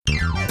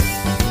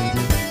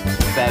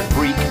their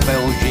freak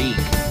Belgique.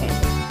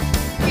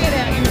 Get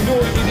out, you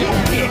noisy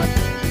little git!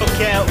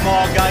 Look out,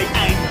 Margate,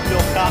 and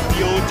look up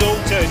your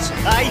daughters,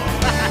 eh?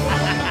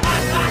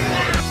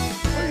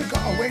 Well, you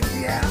got a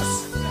windy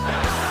ass.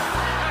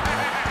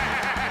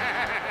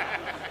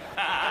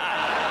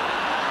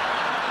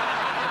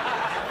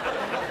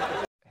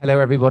 Hello,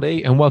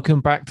 everybody, and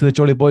welcome back to the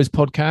Jolly Boys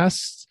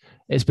podcast.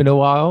 It's been a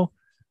while.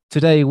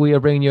 Today, we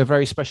are bringing you a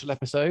very special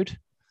episode.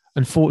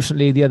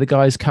 Unfortunately, the other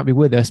guys can't be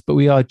with us, but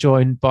we are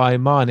joined by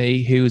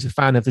Marnie, who is a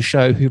fan of the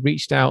show, who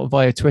reached out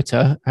via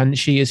Twitter, and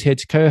she is here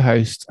to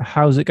co-host.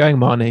 How's it going,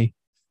 Marnie?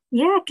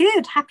 Yeah,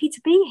 good. Happy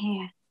to be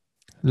here.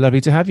 Lovely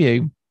to have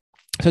you.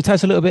 So tell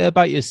us a little bit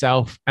about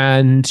yourself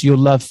and your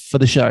love for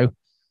the show.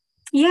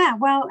 Yeah,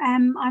 well,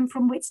 I'm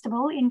from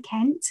Whitstable in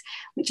Kent,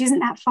 which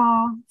isn't that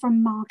far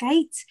from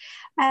Margate,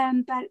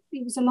 but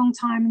it was a long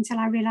time until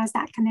I realised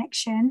that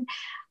connection.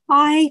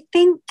 I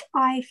think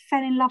I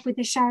fell in love with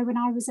the show when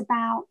I was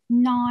about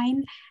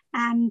 9,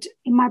 and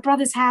in my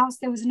brother's house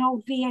there was an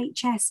old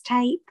VHS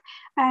tape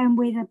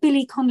with a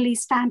Billy Connolly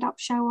stand-up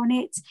show on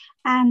it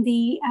and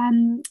the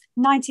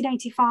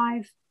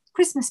 1985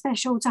 Christmas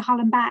special to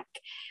Hull and Back.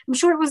 I'm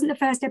sure it wasn't the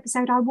first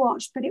episode I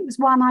watched, but it was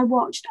one I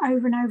watched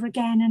over and over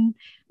again, and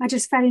I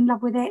just fell in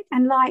love with it.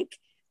 And like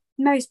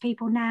most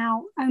people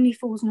now, Only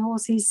Fools and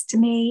Horses to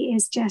me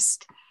is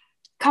just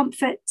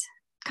comfort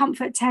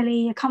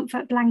telly, a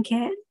comfort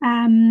blanket.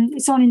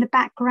 It's on in the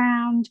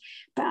background,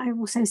 but I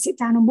also sit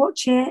down and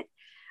watch it.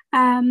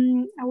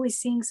 Always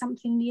seeing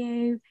something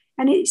new,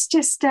 and it's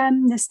just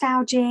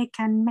nostalgic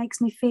and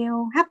makes me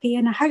feel happy.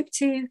 And I'm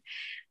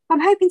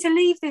hoping to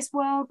leave this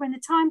world when the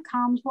time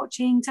comes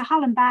watching To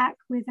Hull and Back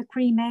with a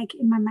cream egg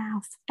in my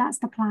mouth. That's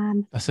the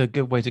plan. That's a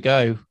good way to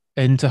go.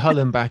 And To Hull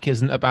and Back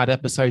isn't a bad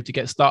episode to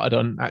get started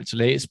on,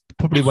 actually. It's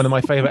probably one of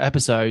my favourite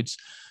episodes,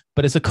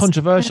 but it's a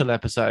controversial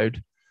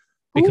episode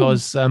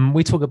because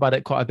we talk about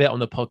it quite a bit on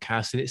the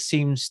podcast, and it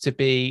seems to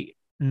be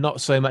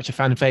not so much a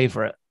fan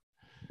favourite.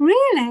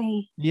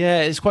 Really?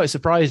 Yeah, it's quite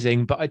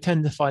surprising, but I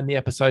tend to find the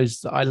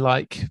episodes that I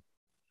like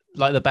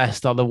the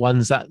best are the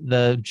ones that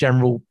the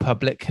general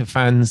public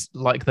fans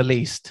like the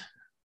least.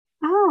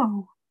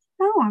 Oh,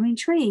 I'm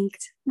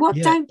intrigued. What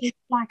don't people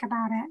like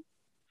about it?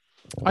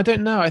 I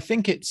don't know. I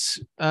think it's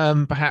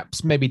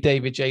perhaps maybe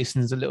David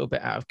Jason's a little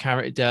bit out of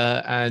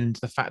character, and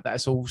the fact that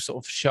it's all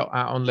sort of shot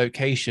out on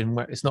location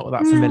where it's not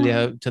that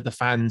familiar to the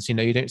fans. You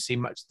know, you don't see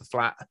much of the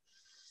flat.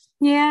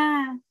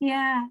 Yeah.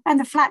 And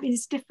the flat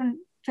is different,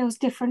 feels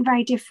different,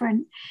 very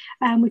different,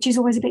 which is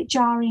always a bit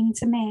jarring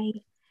to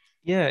me.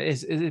 Yeah,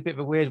 it's a bit of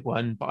a weird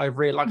one, but I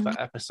really like that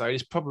episode.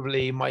 It's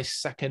probably my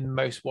second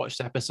most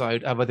watched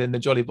episode other than the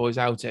Jolly Boys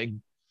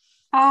outing.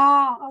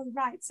 Oh,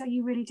 right. So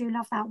you really do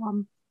love that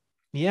one.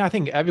 Yeah, I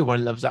think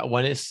everyone loves that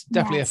one. It's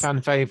definitely a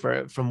fan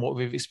favourite from what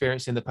we've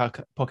experienced in the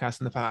podcast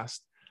in the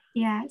past.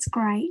 Yeah, it's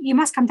great. You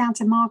must come down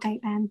to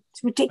Margate then.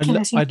 It's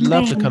ridiculous. I'd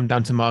love to come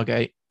down to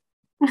Margate.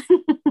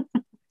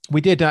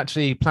 We did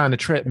actually plan a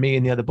trip, me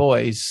and the other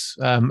boys,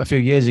 a few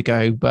years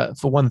ago, but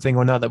for one thing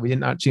or another, we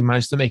didn't actually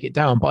manage to make it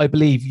down. But I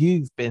believe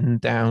you've been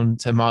down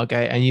to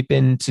Margate and you've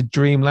been to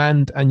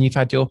Dreamland and you've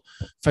had your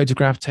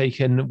photograph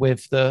taken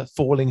with the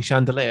falling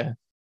chandelier.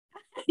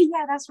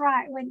 Yeah, that's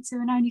right. I went to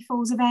an Only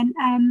Fools event.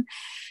 I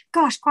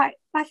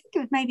think it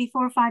was maybe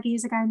 4 or 5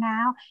 years ago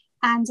now,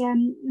 and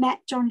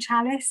met John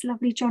Challis,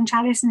 lovely John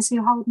Challis and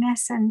Sue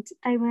Holdness, and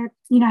they were,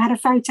 had a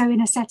photo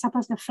in a setup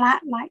of the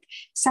flat, like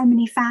so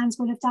many fans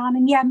will have done.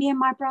 And yeah, me and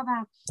my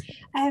brother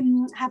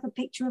have a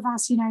picture of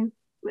us,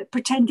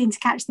 pretending to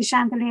catch the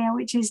chandelier,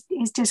 which is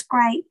just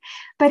great.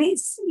 But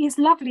it's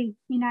lovely,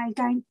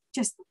 going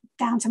just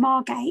down to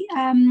Margate.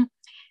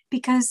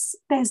 Because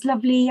there's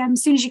lovely,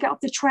 as soon as you get off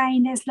the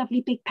train, there's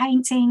lovely big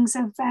paintings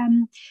of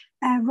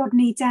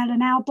Rodney, Dell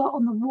and Albert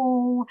on the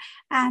wall.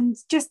 And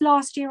just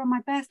last year on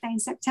my birthday in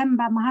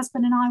September, my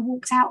husband and I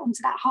walked out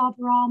onto that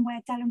harbour arm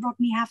where Dell and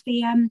Rodney have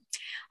the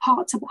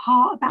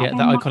heart-to-heart about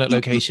that iconic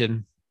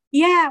location.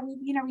 Yeah,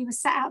 we were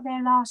sat out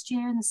there last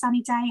year in the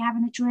sunny day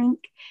having a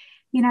drink,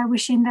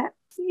 wishing that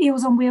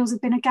Eels on Wheels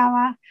had been a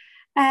goer.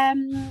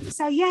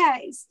 So yeah,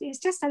 it's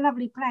just a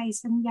lovely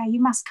place, and yeah,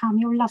 you must come,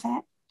 you'll love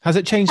it. Has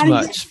it changed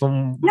much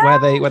from where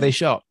they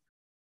shot?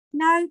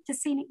 No, the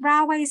scenic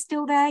railway is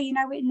still there, in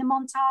the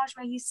montage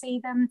where you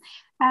see them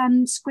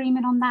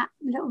screaming on that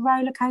little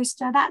roller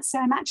coaster. That's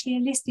actually a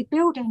listed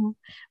building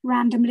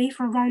randomly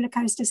for a roller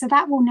coaster, so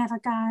that will never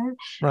go.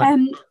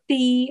 Right.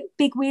 The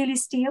big wheel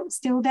is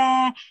still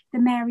there, the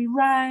Mary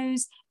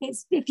Rose.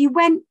 If you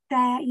went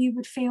there, you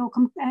would feel,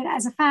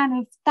 as a fan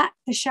of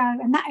the show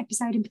and that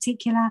episode in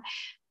particular,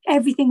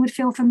 everything would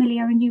feel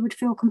familiar and you would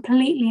feel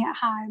completely at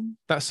home.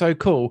 That's so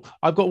cool.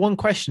 I've got one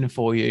question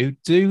for you.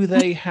 Do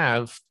they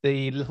have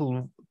the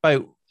little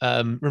boat,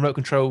 remote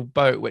control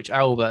boat, which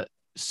Albert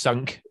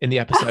sunk in the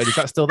episode? Is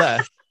that still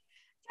there?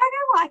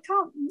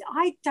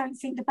 I don't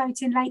think the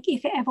boating lake,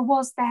 if it ever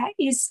was there,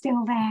 is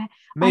still there.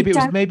 Maybe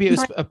it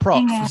was a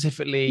prop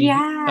specifically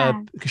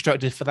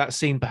constructed for that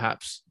scene,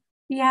 perhaps.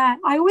 Yeah,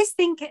 I always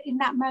think in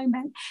that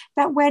moment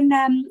that when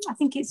I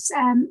think it's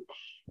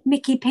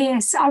Mickey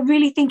Pierce, I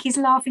really think he's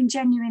laughing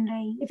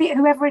genuinely.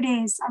 Whoever it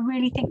is, I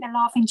really think they're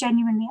laughing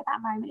genuinely at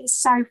that moment. It's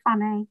so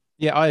funny.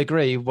 Yeah, I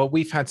agree. Well,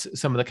 we've had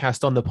some of the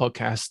cast on the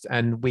podcast,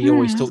 and we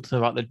always talk to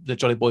them about the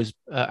Jolly Boys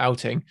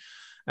outing.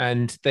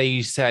 And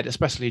they said,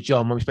 especially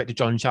John, when we spoke to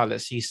John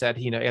Chalice, he said,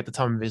 at the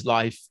time of his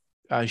life,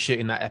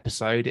 shooting that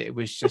episode, it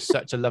was just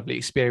such a lovely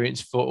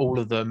experience for all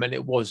of them. And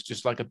it was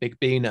just like a big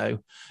Beano,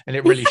 and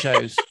it really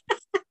shows.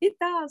 It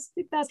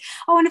does.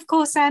 Oh, and of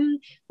course,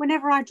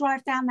 whenever I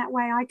drive down that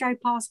way, I go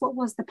past what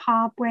was the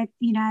pub where,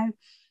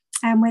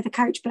 where the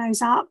coach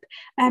blows up.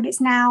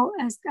 It's now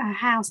a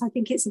house. I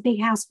think it's a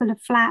big house full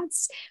of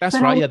flats. That's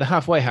right. Yeah, the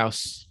halfway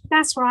house.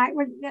 That's right.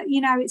 Well,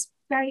 it's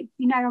very,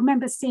 I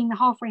remember seeing the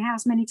halfway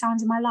house many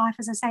times in my life.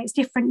 As I say, it's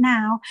different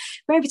now.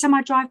 But every time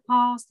I drive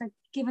past, I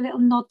give a little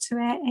nod to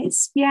it.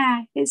 It's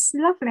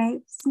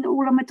lovely. It's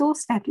all on my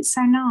doorstep. It's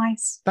so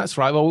nice. That's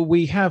right. Well,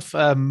 we have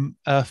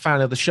a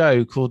fan of the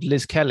show called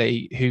Liz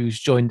Kelly, who's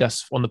joined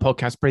us on the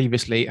podcast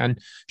previously, and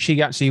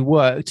she actually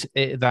worked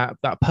at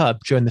that pub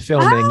during the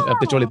filming of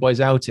the Jolly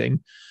Boys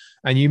outing.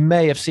 And you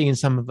may have seen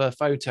some of her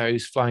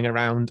photos flying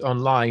around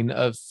online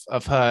of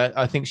her.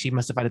 I think she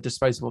must have had a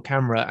disposable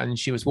camera, and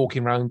she was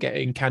walking around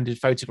getting candid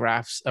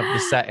photographs of the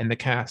set and the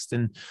cast.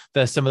 And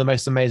there's some of the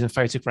most amazing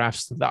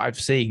photographs that I've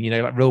seen,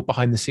 like real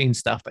behind the scenes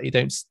stuff that you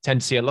don't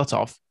tend to see a lot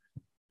of.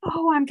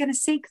 Oh, I'm going to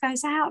seek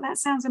those out. That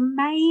sounds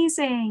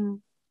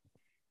amazing.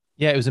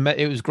 Yeah,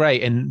 it was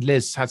great. And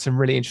Liz had some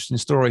really interesting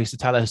stories to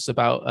tell us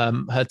about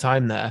her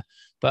time there.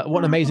 But what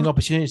an amazing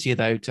opportunity,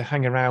 though, to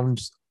hang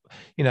around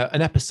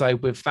an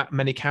episode with that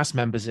many cast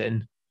members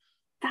in.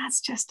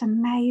 That's just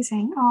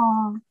amazing.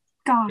 Oh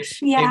gosh,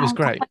 yeah, it was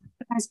great.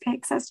 Those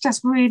pics. That's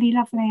just really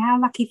lovely. How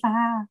lucky for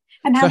her,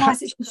 and how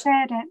nice that she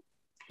shared it.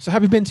 So,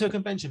 have you been to a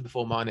convention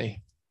before,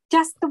 Marnie?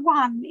 Just the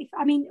one.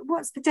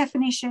 What's the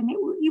definition? It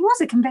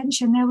was a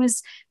convention. There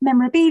was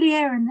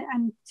memorabilia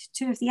and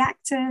two of the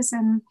actors,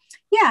 and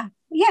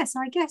yes,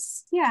 I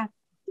guess, yeah.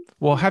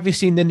 Well, have you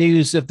seen the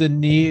news of the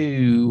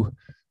new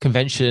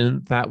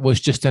convention that was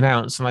just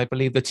announced? And I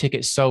believe the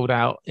tickets sold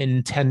out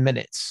in 10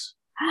 minutes.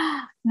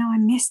 No, I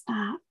missed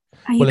that.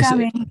 Are you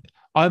going?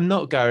 I'm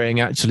not going,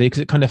 actually,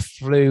 because it kind of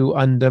flew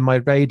under my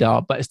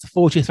radar, but it's the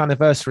 40th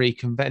anniversary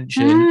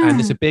convention, and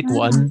it's a big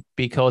one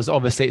because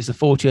obviously it's the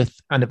 40th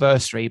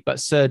anniversary, but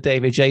Sir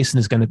David Jason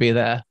is going to be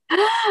there.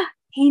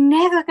 He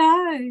never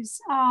goes.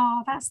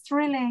 Oh, that's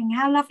thrilling.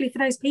 How lovely for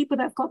those people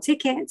that have got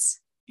tickets.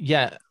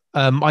 Yeah.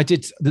 I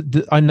did.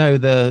 I know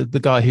the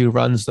guy who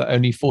runs the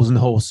Only Fools and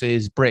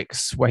Horses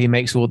Bricks, where he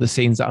makes all the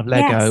scenes out of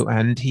Lego,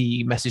 and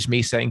he messaged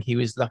me saying he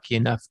was lucky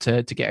enough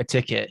to get a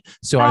ticket.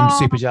 So I'm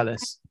super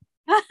jealous.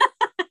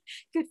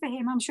 Good for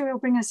him. I'm sure he'll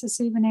bring us a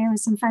souvenir and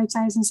some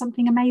photos and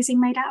something amazing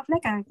made out of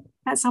Lego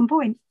at some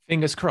point.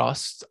 Fingers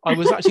crossed. I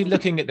was actually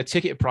looking at the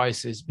ticket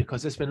prices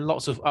because there's been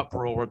lots of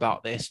uproar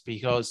about this,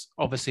 because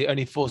obviously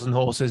Only Fools and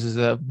Horses is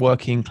a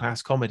working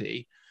class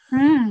comedy.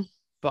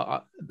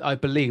 But I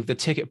believe the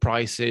ticket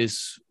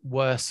prices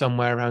were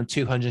somewhere around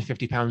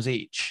 £250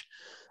 each.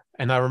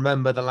 And I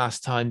remember the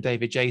last time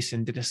David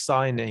Jason did a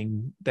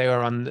signing, they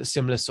were on a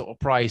similar sort of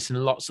price,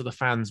 and lots of the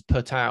fans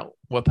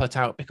were put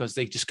out because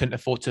they just couldn't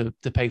afford to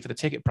pay for the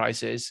ticket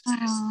prices.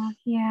 Oh,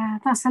 yeah,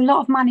 that's a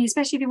lot of money,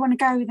 especially if you want to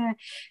go with a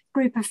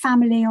group of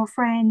family or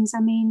friends.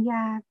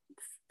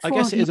 I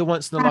guess it is a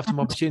once in a lifetime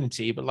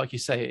opportunity, but like you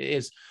say, it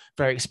is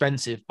very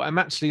expensive. But I'm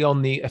actually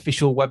on the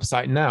official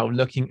website now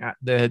looking at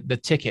the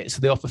tickets.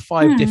 So they offer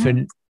 5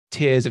 different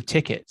tiers of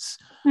tickets,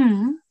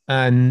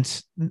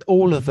 and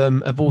all of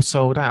them have all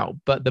sold out,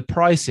 but the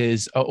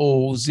prices are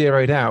all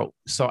zeroed out.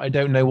 So I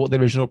don't know what the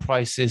original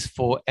prices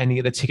for any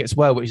of the tickets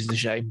were, which is a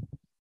shame.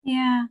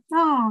 Yeah.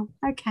 Oh,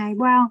 okay.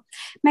 Well,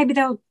 maybe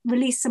they'll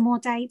release some more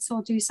dates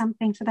or do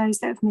something for those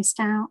that have missed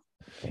out.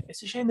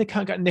 It's a shame they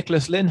can't get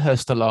Nicholas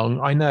Lyndhurst along.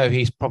 I know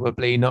he's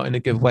probably not in a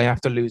good way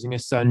after losing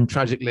his son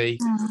tragically.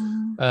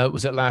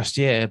 Was it last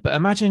year? But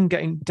imagine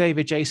getting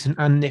David Jason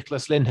and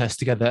Nicholas Lyndhurst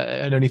together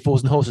at an Only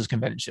Fools and Horses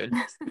convention.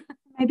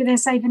 Maybe they're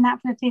saving that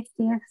for the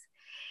 50th.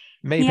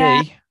 Maybe.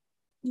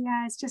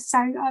 Yeah, it's just so,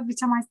 every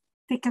time I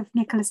think of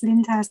Nicholas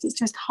Lyndhurst, it's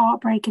just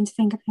heartbreaking to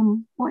think of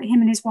what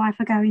him and his wife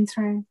are going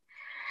through.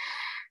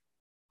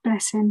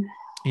 Bless him.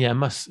 Yeah, it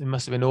must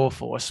have been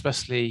awful,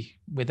 especially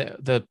with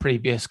the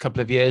previous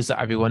couple of years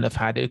that everyone have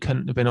had. It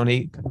couldn't have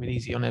been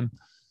easy on him.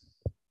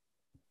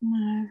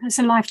 No, it's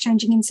a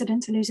life-changing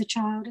incident to lose a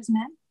child, isn't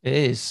it? It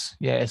is.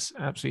 Yeah, it's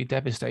absolutely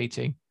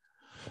devastating.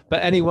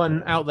 But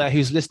anyone out there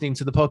who's listening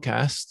to the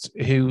podcast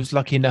who's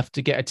lucky enough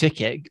to get a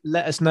ticket,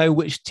 let us know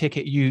which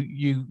ticket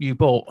you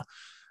bought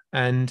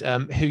and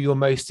who you're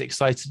most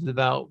excited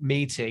about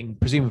meeting,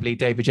 presumably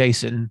David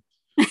Jason.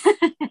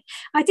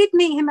 I did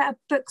meet him at a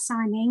book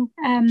signing.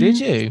 Did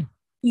you?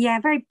 Yeah,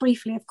 very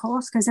briefly, of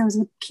course, because there was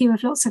a queue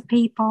of lots of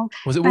people.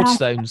 Was it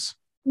Woodstones?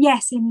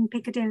 Yes, in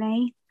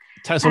Piccadilly.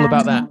 Tell us all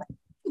about that.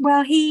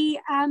 Well, he,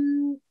 I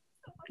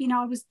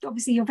was,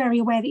 obviously you're very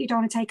aware that you don't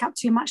want to take up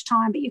too much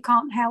time, but you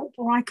can't help,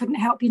 or I couldn't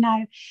help,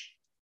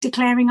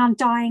 declaring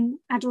undying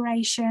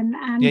adoration.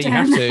 And yeah, you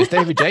have to. It's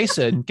David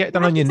Jason. Get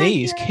down on your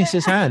knees, kiss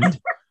his hand.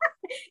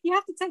 You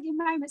have to take your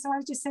moment. So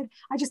I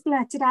just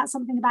blurted out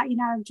something about,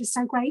 I'm just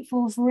so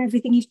grateful for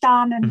everything you've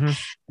done. And,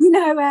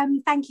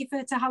 thank you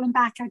to Hull and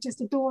back. I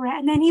just adore it.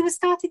 And then he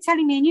started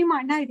telling me, and you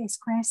might know this,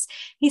 Chris,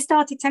 he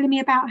started telling me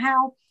about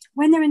how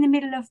when they're in the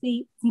middle of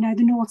the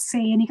North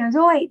Sea, and he goes,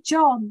 "Oi,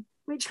 John,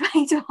 which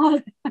way to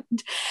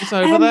Holland?" It's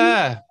over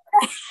there.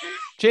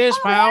 Cheers,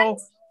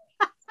 pal.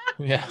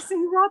 Yeah. See,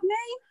 Rodney,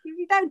 if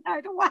you don't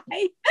know the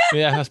way.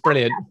 Yeah, that's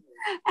brilliant.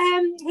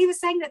 He was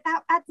saying that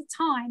at the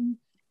time,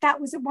 that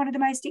was one of the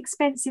most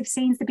expensive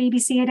scenes the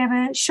BBC had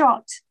ever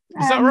shot.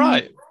 Is that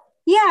right?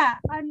 Yeah,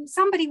 and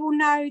somebody will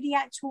know the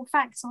actual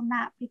facts on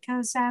that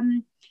because,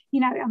 I'm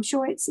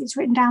sure it's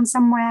written down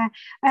somewhere.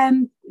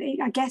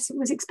 I guess it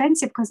was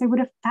expensive because they would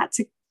have had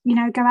to,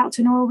 go out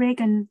to an oil rig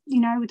and,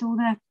 with all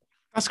the...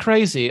 That's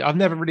crazy. I've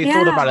never really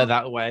thought about it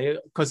that way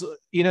because,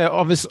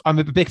 obviously I'm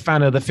a big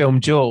fan of the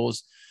film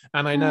Jaws.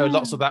 And I know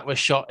lots of that was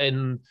shot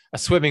in a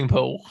swimming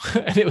pool,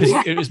 and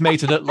it was made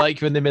to look like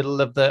you're in the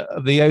middle of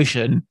the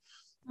ocean.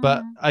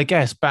 But I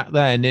guess back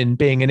then, in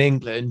being in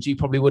England, you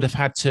probably would have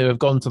had to have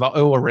gone to the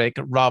oil rig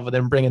rather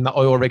than bringing the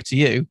oil rig to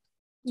you.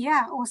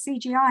 Yeah, or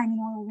CGI in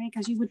the oil rig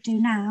as you would do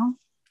now.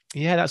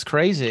 Yeah, that's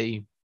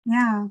crazy.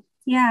 Yeah.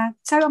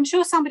 So I'm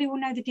sure somebody will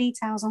know the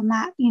details on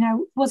that.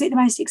 Was it the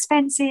most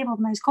expensive or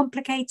the most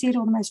complicated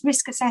or the most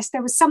risk assessed?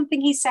 There was something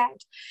he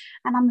said,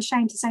 and I'm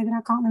ashamed to say that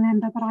I can't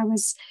remember, but I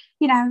was,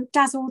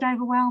 dazzled,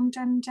 overwhelmed,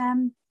 and,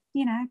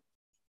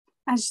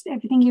 as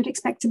everything you'd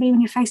expect to be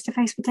when you're face to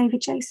face with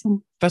David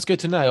Jason. That's good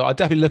to know. I'll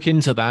definitely look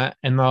into that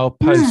and I'll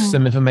post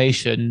some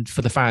information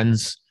for the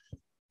fans.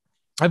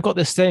 I've got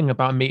this thing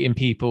about meeting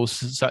people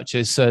such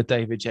as Sir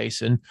David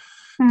Jason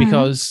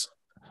because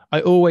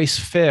I always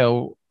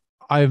feel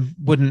I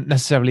wouldn't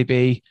necessarily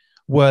be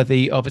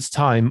worthy of his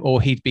time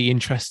or he'd be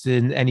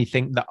interested in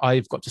anything that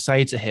I've got to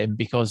say to him,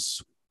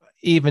 because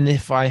even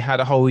if I had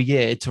a whole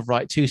year to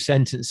write 2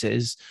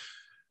 sentences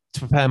to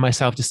prepare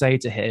myself to say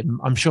to him,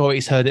 I'm sure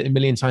he's heard it a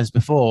million times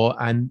before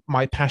and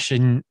my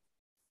passion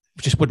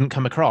just wouldn't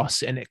come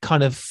across and it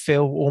kind of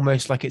feel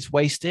almost like it's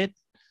wasted.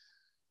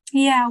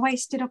 Yeah,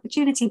 wasted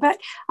opportunity. But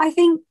I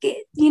think,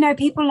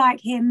 people like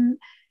him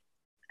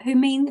who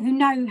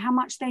know how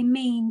much they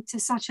mean to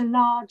such a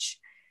large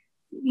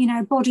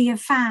body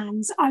of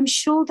fans, I'm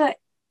sure that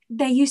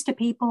they're used to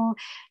people,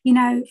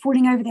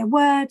 falling over their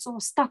words or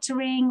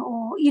stuttering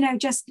or,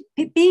 just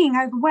being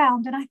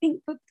overwhelmed. And I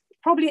think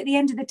probably at the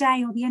end of the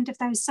day or the end of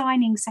those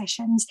signing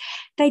sessions,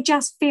 they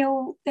just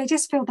feel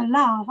the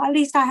love. At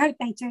least I hope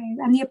they do,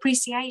 and the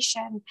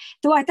appreciation.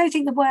 Though I don't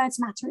think the words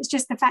matter. It's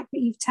just the fact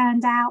that you've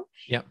turned out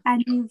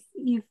and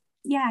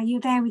you're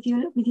there with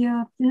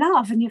your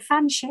love and your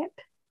fanship.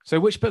 So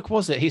which book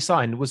was it he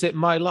signed? Was it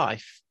My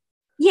Life?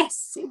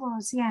 Yes, it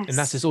was, yes. And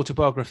that's his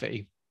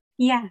autobiography?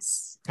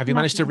 Yes. Have you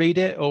managed to read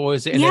it, or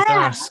is it in a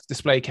glass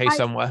display case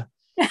somewhere?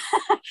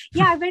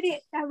 Yeah, I read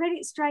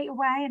it straight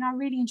away and I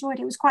really enjoyed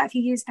it. It was quite a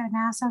few years ago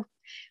now, so I've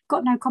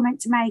got no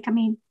comment to make. I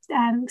mean,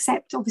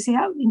 except obviously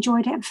I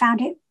enjoyed it and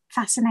found it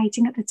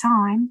fascinating at the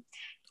time.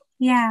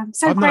 Yeah.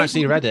 So I've not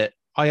actually read it.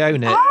 I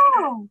own it.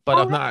 But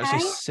I've not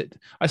actually...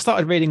 I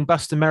started reading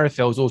Buster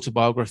Merrifield's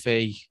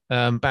autobiography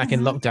back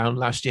in lockdown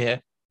last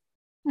year.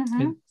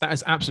 That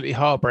is absolutely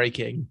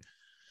heartbreaking.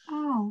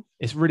 Oh.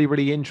 It's really,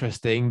 really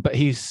interesting. But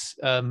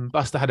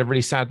Buster had a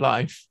really sad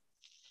life.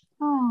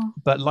 Oh.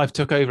 But life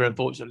took over,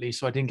 unfortunately,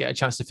 so I didn't get a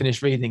chance to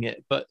finish reading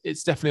it. But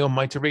it's definitely on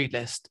my to-read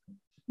list.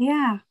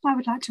 Yeah, I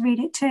would like to read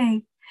it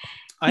too.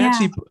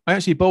 I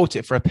actually bought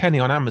it for a penny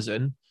on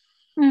Amazon.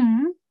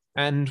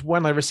 And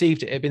when I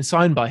received it, it had been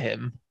signed by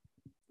him.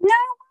 No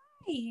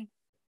way.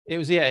 It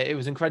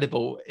was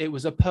incredible. It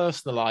was a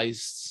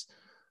personalized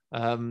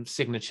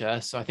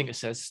signature. So I think it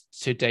says,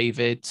 "To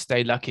David,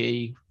 stay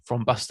lucky,"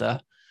 from Buster.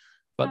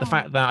 But the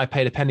fact that I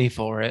paid a penny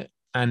for it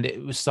and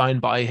it was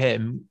signed by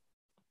him,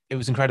 it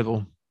was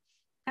incredible.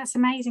 That's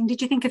amazing.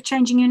 Did you think of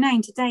changing your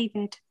name to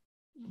David?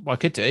 Well, I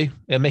could do.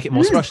 It'd make it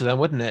more special then,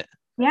 wouldn't it?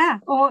 Yeah.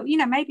 Or,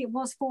 maybe it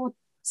was for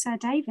Sir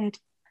David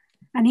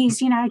and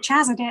he's,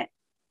 chazzed it.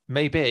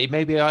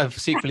 Maybe I've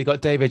secretly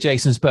got David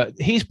Jason's, but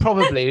he's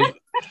probably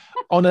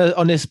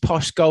on his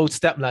posh gold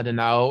stepladder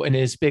now in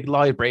his big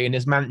library in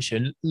his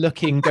mansion,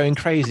 going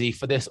crazy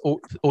for this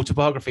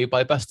autobiography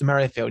by Buster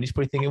Merrifield. And he's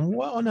probably thinking,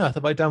 what on earth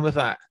have I done with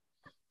that?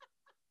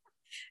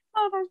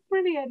 Oh, that's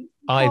brilliant.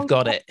 I've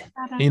got it.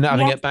 You're not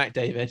having it back,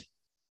 David.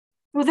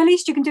 Well, the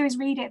least you can do is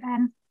read it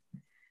then.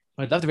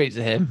 I'd love to read it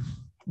to him.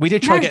 We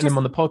did try getting him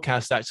on the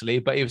podcast, actually,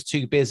 but he was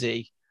too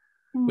busy,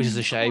 which is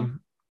a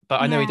shame.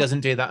 But I know he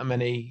doesn't do that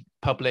many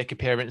public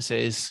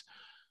appearances.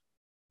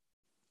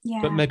 Yeah.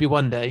 But maybe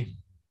one day.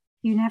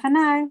 You never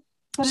know.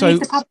 But at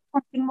least the public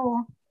something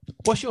more.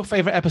 What's your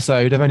favourite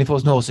episode of Only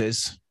Fools and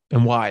Horses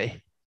and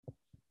why?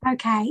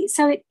 Okay,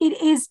 so it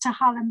is To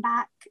Hull and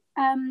Back.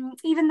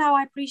 Even though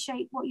I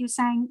appreciate what you're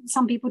saying,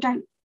 some people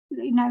don't,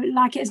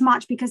 like it as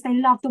much because they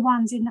love the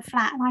ones in the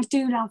flat, and I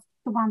do love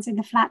the ones in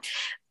the flat.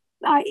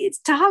 It's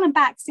To Hull and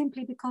Back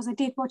simply because I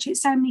did watch it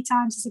so many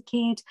times as a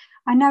kid.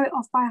 I know it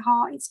off by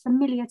heart. It's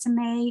familiar to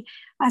me.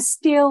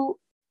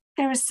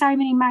 There are so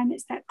many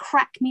moments that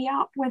crack me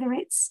up, whether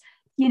it's,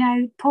 you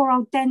know, poor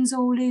old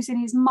Denzel losing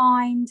his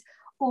mind,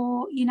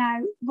 or, you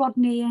know,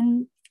 Rodney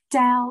and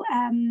Del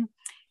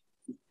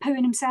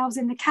pooing themselves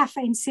in the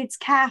cafe in Sid's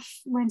Cafe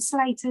when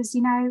Slater's,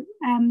 you know,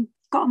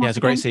 got them. Yeah, it's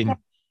a great scene.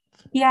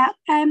 Yeah,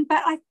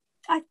 but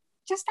I've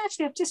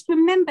just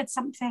remembered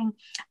something.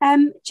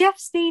 Jeff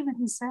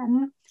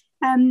Stevenson,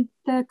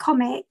 the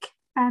comic,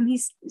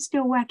 he's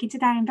still working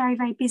today and very,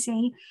 very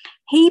busy.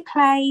 He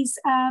plays,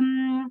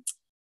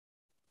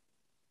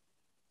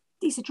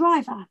 he's a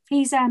driver.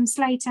 He's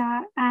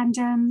Slater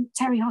and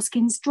Terry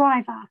Hoskins'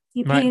 driver.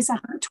 He appears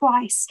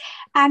twice.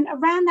 And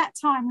around that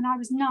time when I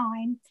was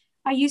 9,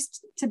 I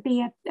used to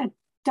be a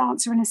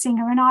dancer and a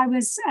singer, and I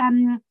was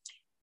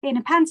in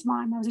a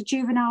pantomime. I was a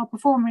juvenile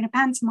performer in a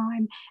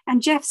pantomime,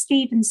 and Jeff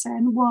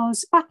Stevenson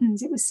was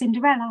Buttons. It was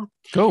Cinderella.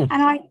 Cool.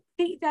 And I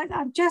think that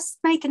I'm just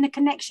making the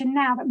connection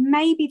now that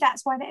maybe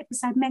that's why the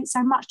episode meant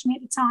so much to me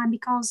at the time,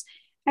 because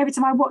every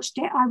time I watched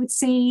it, I would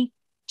see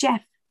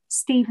Jeff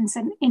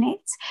Stevenson in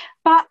it.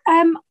 But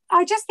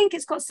I just think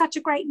it's got such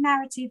a great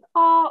narrative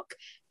arc.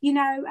 You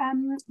know,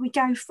 we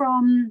go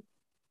from,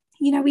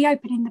 you know, we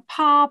open in the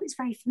pub, it's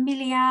very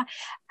familiar,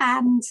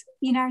 and,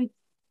 you know,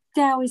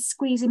 Del is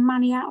squeezing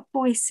money out of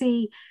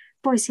Boise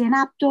and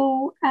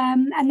Abdul,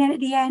 and then at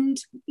the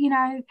end, you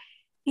know,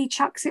 he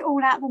chucks it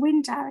all out the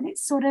window, and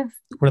it's sort of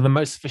one of the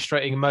most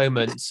frustrating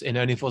moments in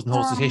Only Fools and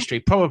Horses history,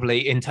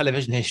 probably in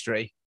television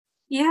history.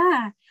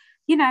 Yeah,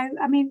 you know,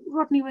 I mean,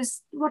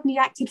 Rodney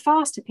acted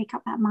fast to pick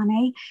up that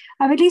money.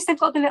 At least they've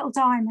got the little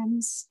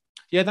diamonds.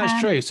 Yeah,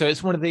 that's true. So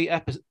it's one of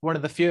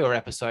the fewer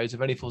episodes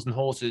of Only Fools and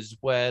Horses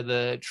where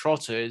the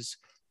Trotters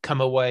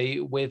come away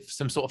with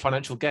some sort of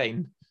financial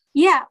gain.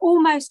 Yeah,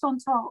 almost on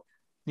top.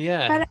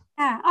 Yeah. But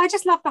I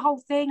just love the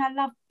whole thing. I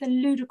love the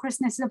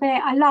ludicrousness of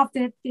it. I love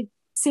the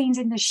scenes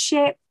in the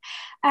ship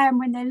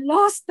when they're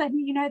lost,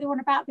 and, you know, the one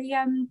about the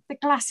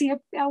glacier,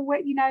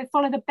 you know,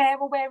 follow the bear,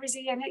 or where is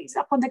he? And he's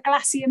up on the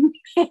glacier.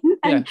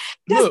 And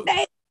look,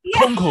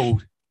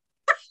 Concord.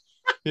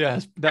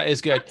 Yes, that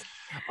is good.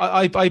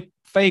 I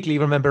vaguely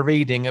remember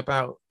reading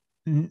about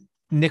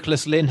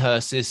Nicholas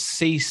Lyndhurst's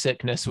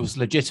seasickness was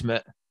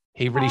legitimate.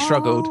 He really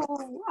struggled.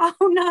 Oh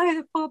no,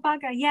 the poor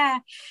bugger. Yeah.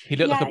 He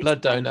looked like a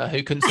blood donor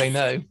who couldn't say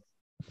no.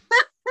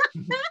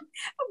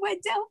 When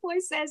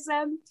Delboy says,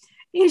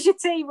 here's your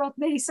tea,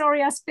 Rodney.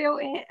 Sorry, I spilt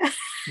it.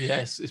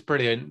 Yes, it's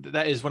brilliant.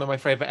 That is one of my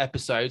favourite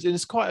episodes. And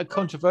it's quite a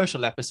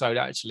controversial episode,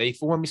 actually,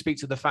 for when we speak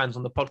to the fans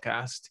on the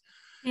podcast.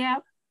 Yeah.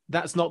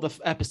 That's not the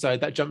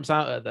episode that jumps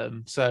out at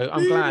them. So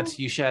I'm glad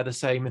you share the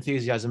same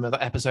enthusiasm of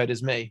that episode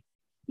as me.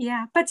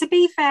 Yeah, but to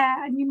be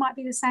fair, and you might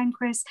be the same,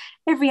 Chris,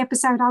 every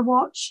episode I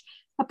watch,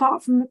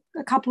 apart from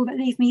a couple that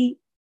leave me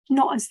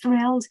not as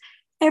thrilled,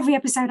 every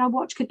episode I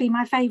watch could be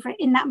my favourite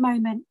in that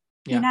moment.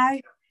 Yeah. You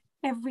know,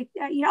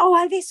 you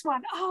know, this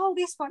one,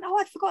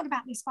 I'd forgotten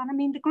about this one. I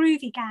mean, the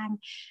Groovy Gang,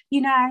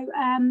 you know,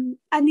 and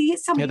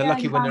some of the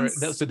lucky winner. Ones.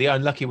 That's the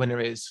unlucky winner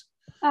is.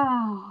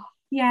 Oh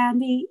yeah,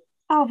 and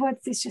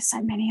there's just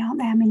so many, aren't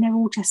there? I mean, they're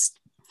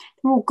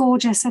all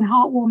gorgeous and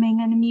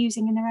heartwarming and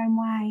amusing in their own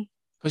way.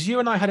 Because you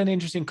and I had an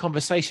interesting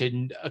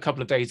conversation a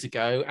couple of days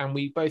ago, and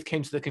we both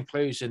came to the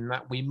conclusion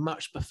that we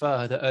much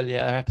prefer the earlier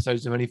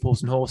episodes of Only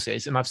Fools and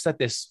Horses. And I've said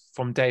this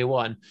from day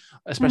one,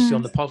 especially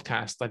on the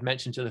podcast. I've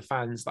mentioned to the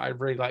fans that I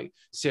really like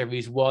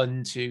series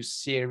 1 to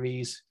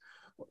series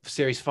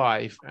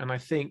 5. And I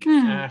think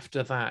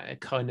after that,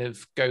 it kind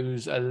of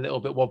goes a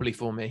little bit wobbly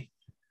for me.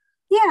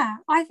 Yeah,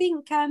 I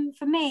think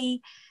for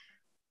me,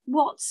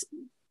 what's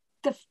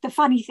the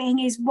funny thing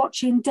is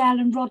watching Del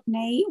and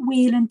Rodney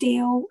wheel and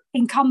deal,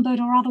 encumbered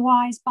or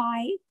otherwise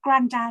by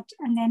Grandad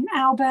and then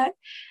Albert,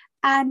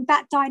 and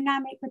that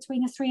dynamic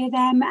between the three of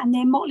them and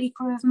their motley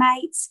crew of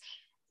mates.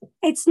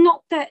 It's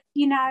not that,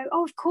 you know,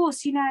 of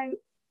course, you know,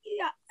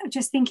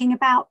 just thinking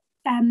about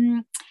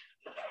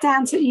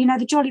down to, you know,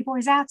 the Jolly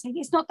Boys outing,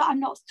 it's not that I'm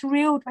not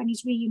thrilled when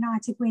he's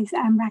reunited with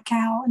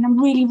Raquel, and I'm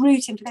really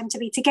rooting for them to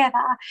be together.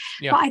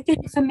 Yeah. But I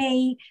think for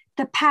me,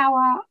 the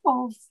power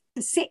of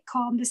the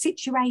sitcom, the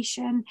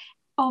situation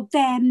of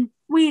them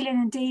wheeling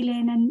and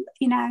dealing and,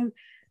 you know,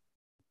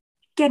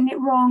 getting it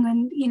wrong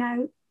and, you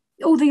know,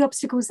 all the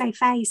obstacles they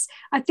face,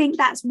 I think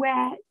that's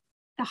where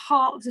the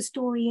heart of the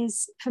story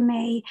is for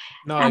me.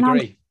 No, I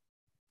agree. I'm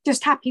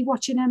just happy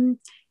watching them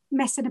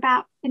messing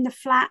about in the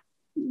flat,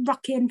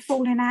 rocking,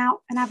 falling out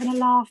and having a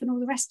laugh and all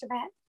the rest of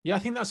it. Yeah, I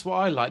think that's what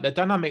I like. The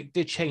dynamic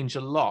did change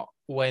a lot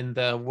when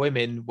the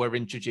women were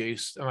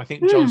introduced. And I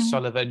think John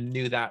Sullivan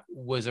knew that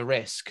was a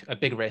risk, a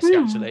big risk,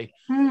 actually.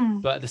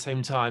 But at the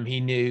same time, he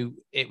knew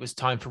it was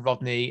time for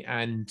Rodney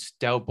and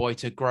Del Boy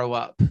to grow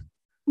up.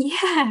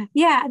 Yeah.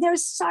 There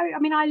was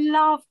I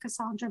love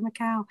Cassandra and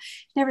Raquel.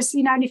 There was,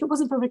 you know, and if it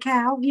wasn't for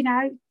Raquel, you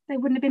know, they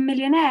wouldn't have been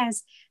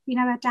millionaires, you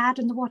know, her dad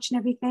and the watch and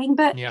everything.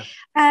 But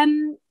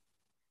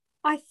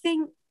I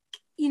think,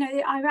 you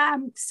know,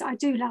 I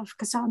do love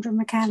Cassandra and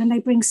Raquel, and they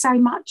bring so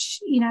much,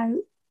 you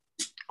know,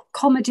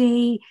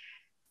 comedy,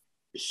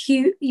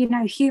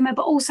 humor,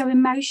 but also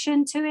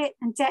emotion to it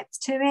and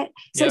depth to it.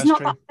 So it's not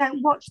true that I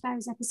don't watch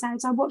those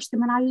episodes. I watch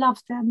them and I love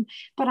them.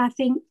 But I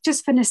think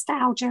just for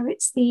nostalgia,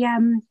 it's the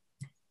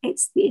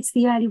it's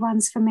the early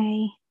ones for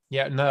me.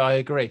 Yeah, no, I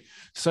agree.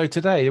 So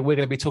today we're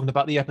going to be talking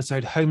about the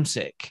episode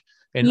Homesick.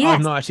 And I've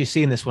Yes. not actually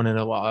seen this one in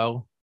a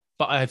while,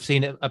 but I've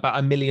seen it about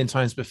a million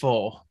times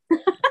before.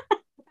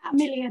 A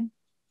million.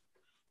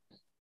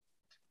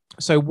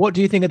 So what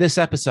do you think of this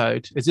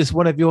episode? Is this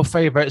one of your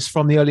favorites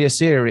from the earlier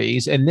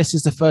series? And this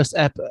is the first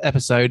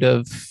episode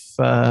of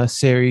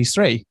series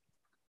 3.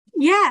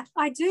 Yeah,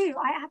 I do.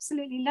 I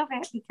absolutely love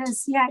it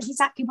because, yeah, it's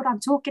exactly what I'm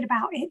talking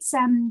about. It's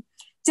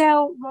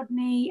Del,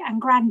 Rodney and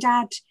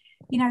Grandad,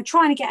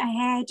 trying to get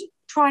ahead,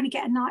 trying to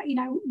get a night.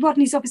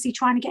 Rodney's obviously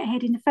trying to get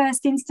ahead in the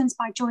first instance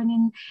by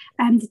joining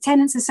the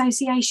Tenants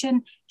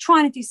Association,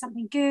 trying to do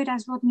something good,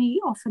 as Rodney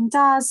often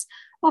does.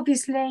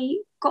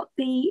 Obviously, got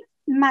the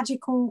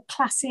magical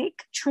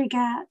classic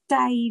trigger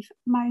Dave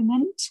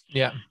moment.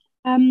 Yeah.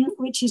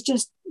 Which is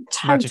just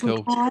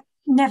total care.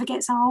 Never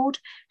gets old,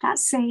 that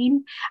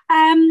scene.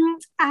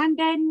 And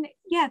then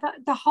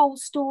the whole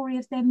story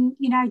of them,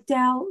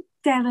 Del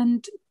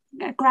and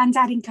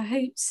Grandad in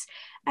cahoots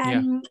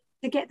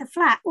to get the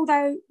flat,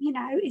 although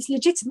it's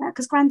legitimate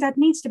because Grandad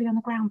needs to be on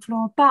the ground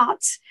floor,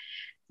 but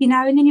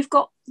and then you've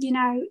got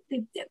the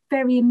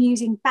very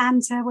amusing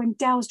banter when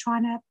Del's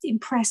trying to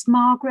impress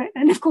Margaret,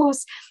 and of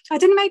course I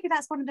don't know, maybe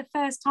that's one of the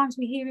first times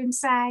we hear him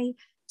say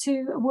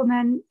to a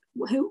woman,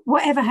 who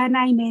whatever her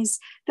name is,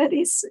 that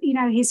it's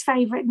his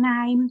favorite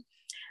name.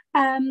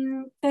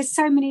 There's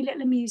so many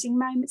little amusing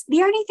moments.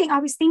 The only thing I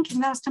was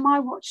thinking last time I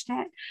watched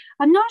it,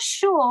 I'm not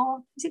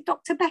sure, is it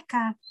Dr.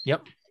 Becker?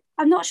 Yep.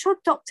 I'm not sure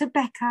Dr.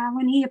 Becker,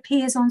 when he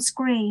appears on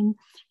screen,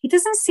 he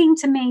doesn't seem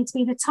to me to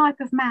be the type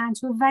of man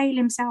to avail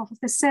himself of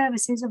the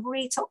services of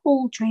Rita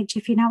Aldridge,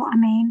 if you know what I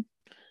mean.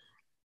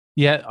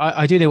 Yeah,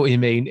 I do know what you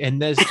mean.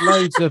 And there's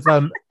loads of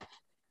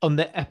on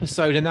the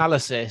episode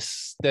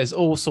analysis, there's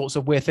all sorts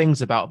of weird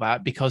things about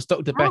that, because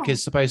Dr. Beck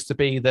is supposed to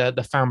be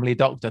the family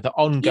doctor, the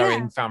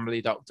ongoing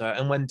family doctor.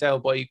 And when Del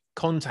Boy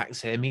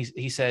contacts him,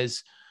 he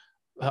says,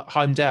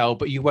 I'm Del,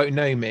 but you won't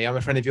know me. I'm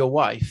a friend of your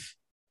wife,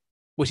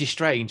 which is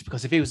strange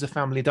because if he was a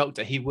family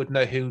doctor, he would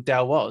know who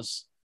Del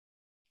was.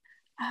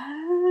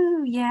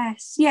 Oh,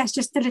 yes. Yes,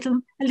 just a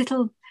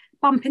little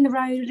bump in the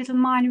road, a little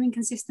minor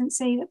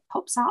inconsistency that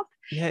pops up.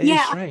 Yeah,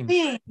 it's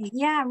strange.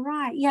 Yeah,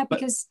 right. Yeah,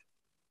 because,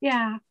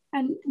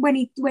 and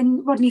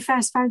when Rodney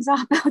first phones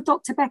up,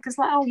 Dr. Becker's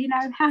like, oh,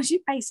 how's you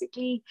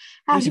basically...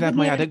 You can have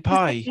my haddock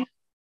pie. You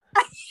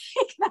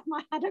can have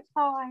my haddock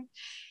pie.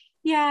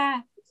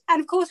 Yeah. And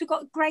of course, we've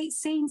got great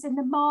scenes in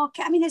the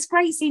market. I mean, there's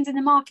great scenes in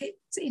the market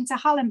into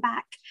Hull and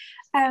back.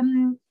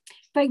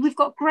 But we've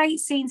got great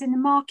scenes in the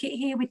market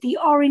here with the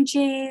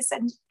oranges,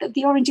 and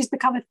the oranges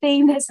become a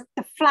theme.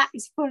 The flat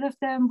is full of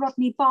them.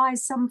 Rodney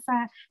buys some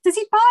for... Does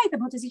he buy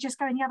them, or does he just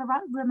go in the other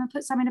room and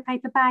put some in a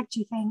paper bag, do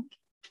you think?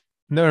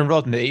 No, and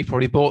Rodney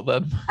probably bought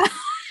them.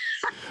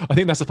 I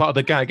think that's a part of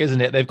the gag,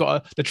 isn't it?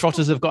 The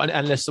Trotters have got an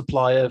endless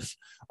supply of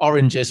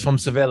oranges from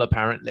Seville,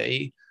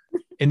 apparently.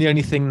 And the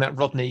only thing that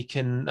Rodney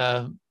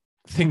can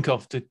think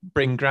of to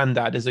bring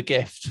Grandad as a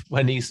gift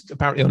when he's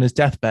apparently on his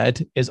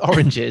deathbed is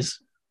oranges.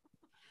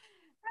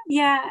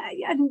 Yeah,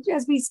 and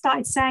as we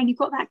started saying, you've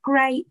got that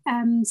great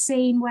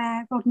scene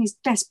where Rodney's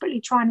desperately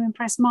trying to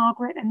impress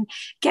Margaret and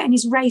getting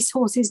his race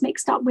horses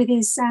mixed up with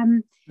his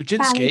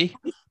Lujinski.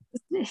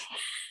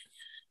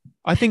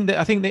 I think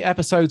the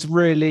episode's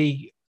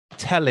really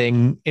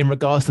telling in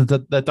regards to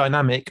the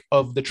dynamic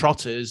of the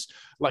Trotters,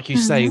 like you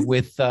say,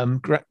 with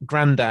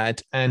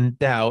Grandad and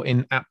Del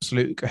in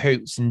absolute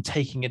cahoots and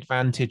taking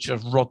advantage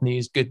of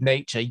Rodney's good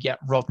nature, yet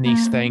Rodney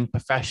staying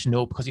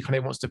professional because he kind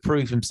of wants to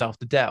prove himself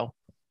to Del.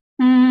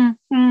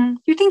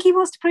 You think he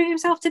wants to prove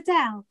himself to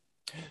Del?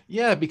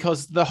 Yeah,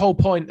 because the whole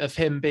point of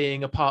him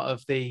being a part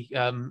of the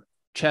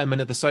chairman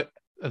of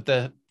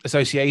the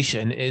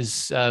association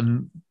is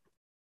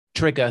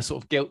Trigger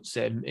sort of guilts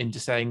him into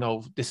saying,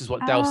 oh, this is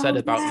what Del said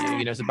about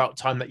you. It's about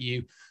time that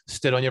you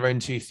stood on your own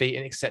 2 feet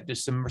and accepted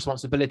some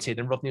responsibility.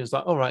 Then Rodney was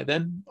like, all right,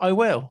 then I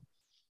will.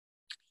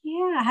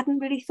 Yeah, I hadn't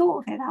really thought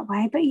of it that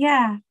way, but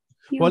yeah.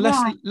 Well,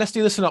 let's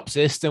do the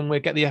synopsis, then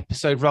we'll get the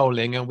episode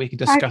rolling and we can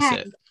discuss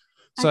it.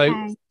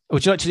 So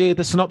would you like to do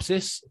the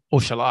synopsis or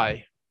shall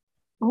I?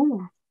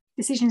 Oh,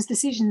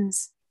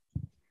 decisions.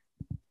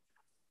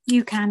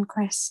 You can,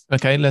 Chris.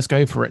 Okay, let's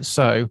go for it.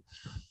 So,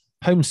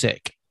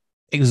 Homesick.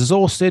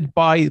 Exhausted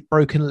by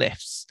broken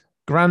lifts,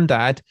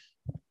 Grandad's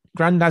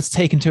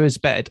taken to his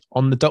bed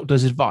on the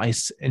doctor's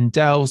advice. In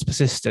Del's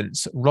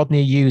persistence,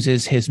 Rodney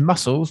uses his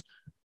muscles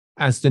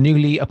as the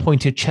newly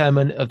appointed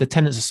chairman of the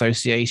Tenants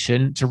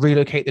Association to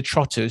relocate the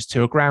Trotters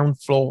to a ground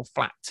floor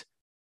flat.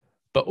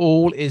 But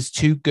all is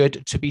too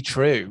good to be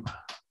true.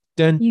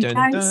 Dun, you dun,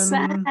 don't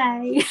dun.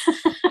 say.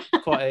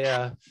 Quite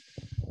a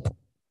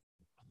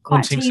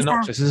haunting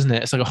synopsis, isn't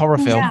it? It's like a horror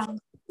film.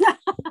 Yeah.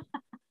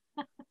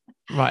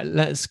 Right,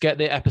 let's get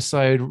the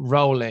episode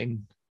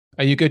rolling.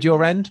 Are you good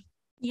your end?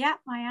 Yeah,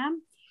 I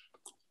am.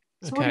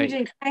 So okay. What do we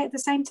do? Play at the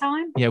same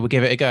time? Yeah, we'll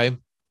give it a go.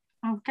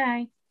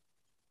 Okay.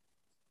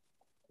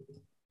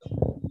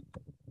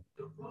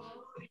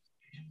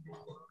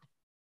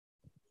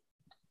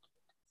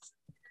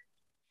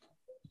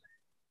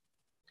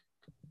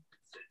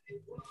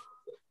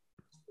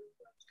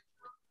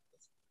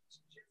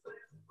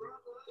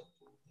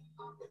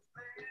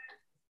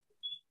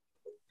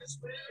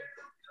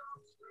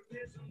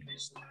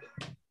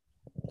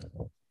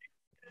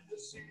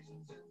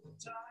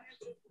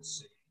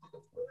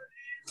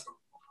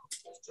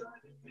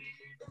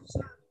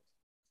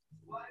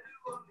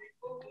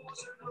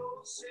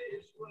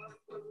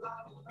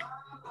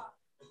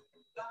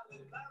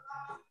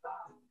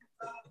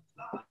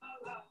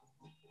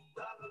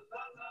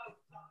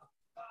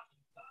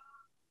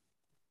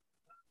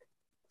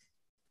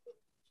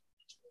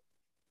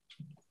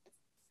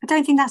 I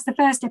don't think that's the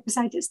first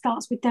episode that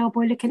starts with Del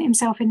Boy looking at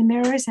himself in the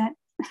mirror, is it?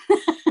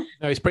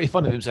 No, he's pretty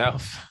fond of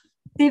himself.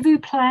 S'il vous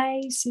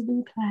plaît, s'il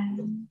vous plaît.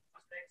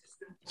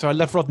 So I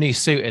love Rodney's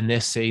suit in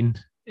this scene.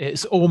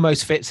 It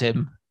almost fits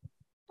him.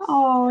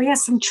 Oh, he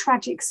has some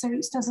tragic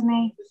suits, doesn't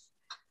he?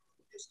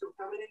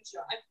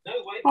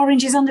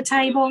 Oranges on the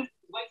table.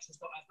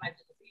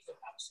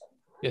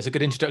 Yeah, it's a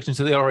good introduction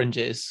to the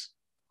oranges.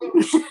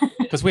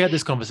 Because we had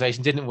this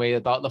conversation, didn't we,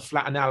 about the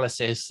flat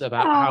analysis,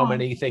 about how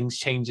many things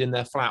change in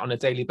their flat on a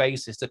daily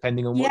basis,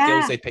 depending on what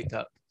deals they picked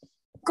up.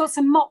 Got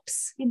some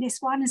mops in this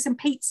one and some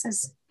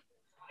pizzas.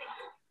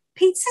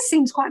 Pizza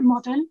seems quite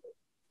modern.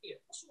 Yeah,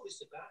 that's what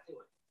it's about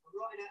anyway. I'm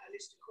writing out a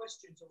list of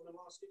questions I want to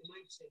ask at the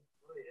meeting.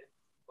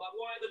 Like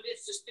why the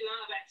lifts are still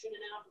out of action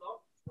and out of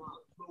lock.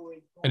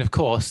 And of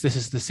course, this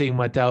is the scene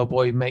where Del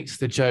Boy makes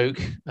the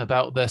joke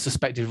about the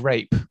suspected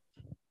rape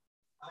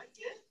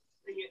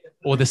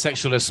or the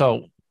sexual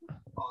assault.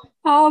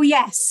 Oh,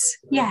 yes,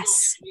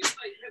 yes.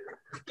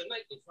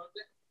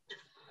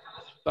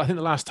 But I think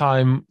the last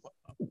time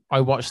I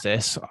watched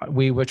this,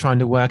 we were trying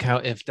to work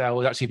out if Del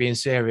was actually being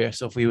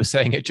serious or if we were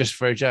saying it just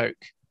for a joke.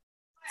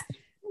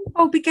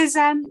 Oh, because,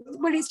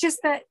 well, it's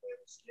just that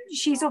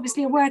she's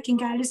obviously a working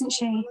girl, isn't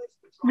she,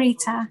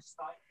 Rita?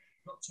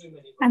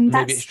 And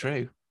maybe it's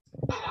true.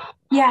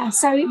 Yeah,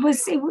 so it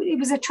was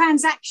a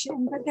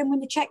transaction, but then when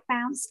the check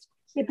bounced,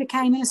 it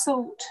became an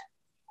assault.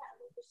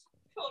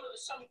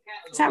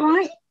 Is that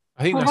right?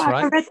 I think that's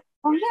right.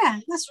 Oh, yeah,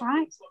 that's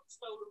right.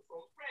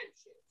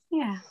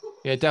 Yeah.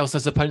 Yeah, Del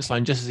says the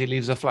punchline just as he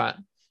leaves the flat.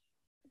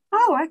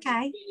 Oh,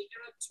 okay.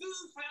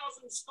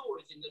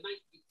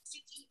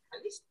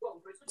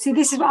 See,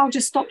 this is what I'll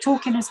just stop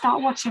talking and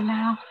start watching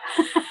now.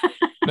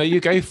 No, you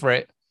go for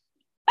it.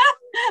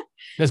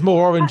 There's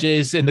more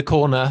oranges in the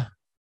corner.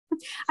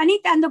 I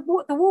need and the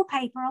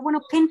wallpaper. I want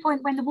to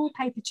pinpoint when the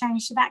wallpaper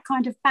changed to that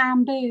kind of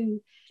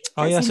bamboo.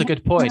 Oh, yeah, that's a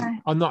good point.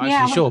 I'm not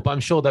actually sure, but I'm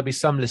sure there'll be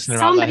some listener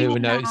out there who will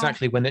know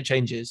exactly when it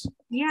changes.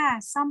 Yeah,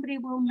 somebody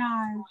will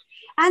know.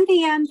 And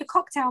the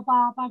cocktail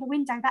bar by the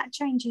window, that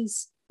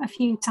changes a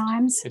few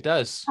times. It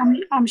does.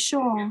 I'm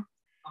sure.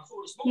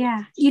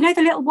 Yeah. You know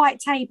the little white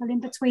table in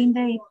between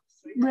the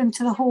room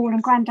to the hall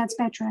and Granddad's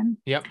bedroom?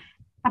 Yep.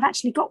 I've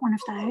actually got one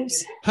of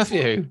those. Have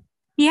you?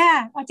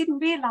 Yeah, I didn't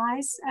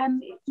realise.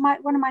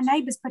 One of my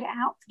neighbours put it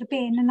out for the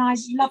bin and I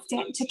loved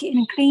it, took it in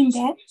and cleaned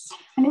it.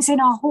 And it's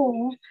in our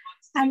hall.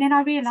 And then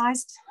I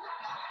realised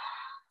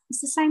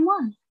it's the same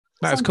one.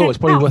 That's cool. It's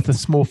probably worth a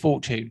small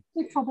fortune.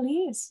 It probably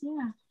is,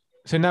 yeah.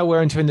 So now we're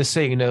entering the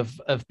scene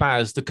of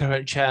Baz, the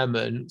current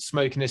chairman,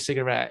 smoking a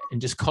cigarette and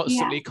just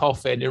constantly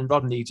coughing, and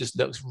Rodney just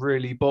looks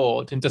really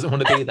bored and doesn't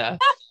want to be there.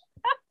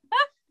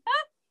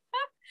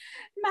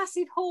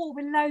 Massive hall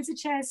with loads of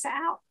chairs set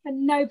out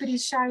and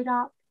nobody's showed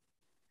up.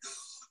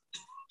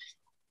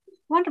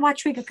 Wonder why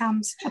Trigger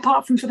comes,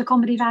 apart from for the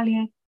comedy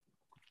value.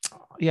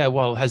 Yeah,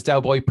 well, has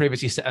Del Boy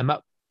previously set him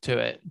up to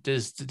it?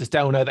 Does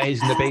Del know that he's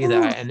going to be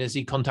there? And has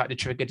he contacted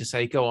Trigger to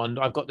say, go on,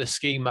 I've got this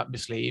scheme up my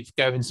sleeve,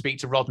 go and speak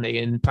to Rodney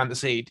and plant the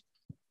seed?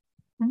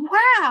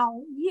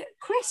 Wow,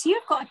 Chris,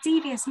 you've got a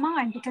devious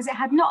mind, because it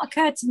had not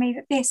occurred to me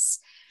that this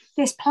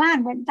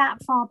plan went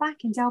that far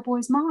back in Del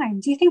Boy's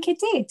mind. Do you think it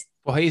did?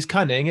 Well, he's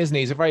cunning, isn't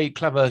he? He's a very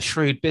clever,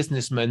 shrewd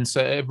businessman,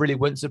 so it really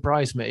wouldn't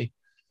surprise me.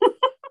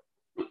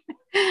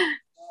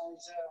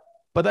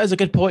 But that is a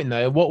good point,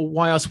 though.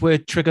 Why else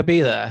would Trigger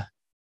be there?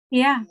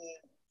 Yeah.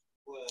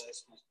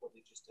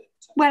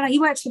 Well, he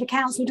works for the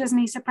council, doesn't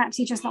he? So perhaps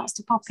he just likes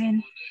to pop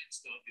in.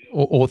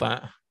 Or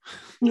that.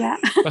 Yeah.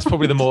 That's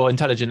probably the more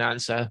intelligent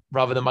answer,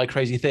 rather than my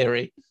crazy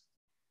theory.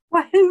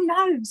 Well, who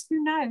knows?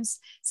 Who knows?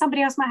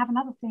 Somebody else might have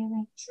another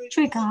theory.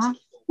 Trigger,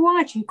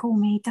 why do you call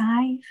me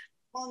Dave?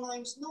 My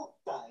name's not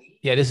Dave.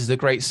 Yeah, this is a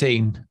great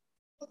scene.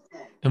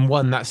 And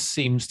one that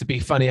seems to be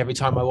funny every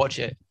time I watch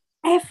it.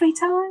 Every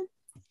time?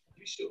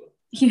 You sure?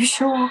 You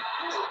sure? I've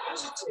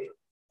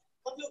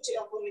looked it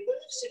up on my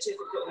birth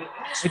certificate.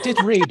 I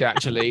did read,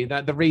 actually,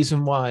 that the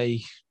reason why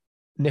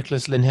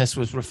Nicholas Lyndhurst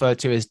was referred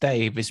to as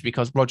Dave is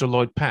because Roger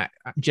Lloyd Pack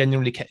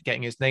genuinely kept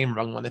getting his name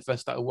wrong when they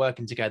first started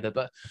working together.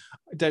 But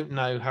I don't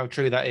know how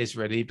true that is,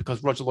 really,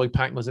 because Roger Lloyd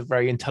Pack was a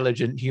very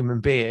intelligent human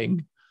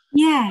being.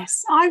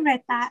 Yes, I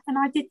read that, and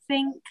I did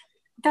think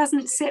it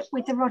doesn't sit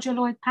with the Roger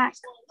Lloyd Pack.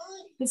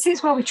 It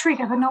sits well with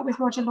Trigger, but not with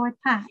Roger Lloyd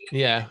Pack.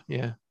 Yeah.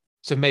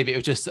 So maybe it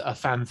was just a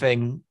fan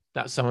thing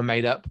that someone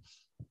made up.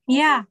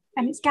 Yeah,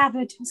 and it's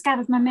gathered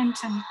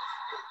momentum.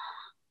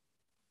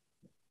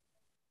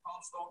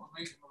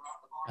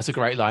 That's a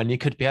great line. You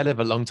could be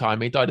alive a long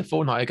time. He died a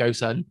fortnight ago,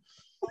 son.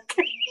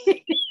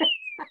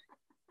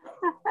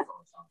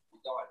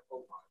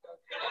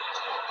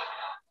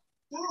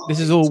 This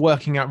is all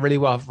working out really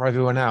well for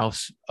everyone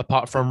else,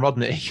 apart from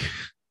Rodney,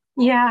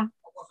 Yeah.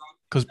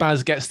 because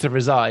Baz gets to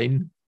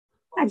resign.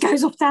 And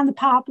goes off down the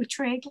pub with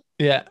Trig.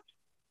 Yeah.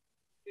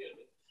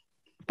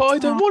 But I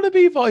don't want to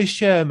be vice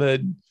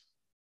chairman.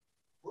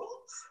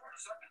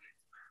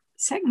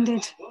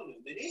 Seconded.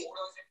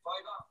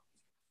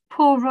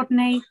 Poor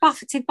Rodney,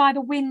 buffeted by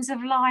the winds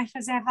of life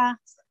as ever.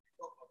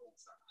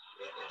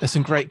 There's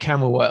some great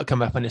camera work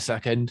coming up in a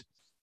second.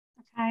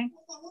 Okay.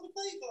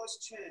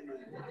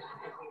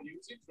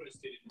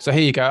 So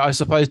here you go. I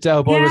suppose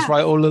Del Boy was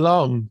right all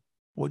along.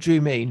 What do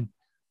you mean?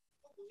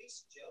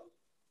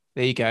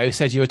 There you go. He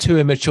said you were too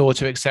immature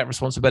to accept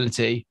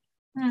responsibility.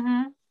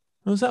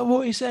 Mm-hmm. Was that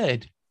what he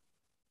said?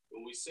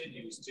 Well, we said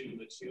he was too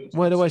immature.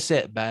 Where do I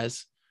sit,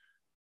 Baz?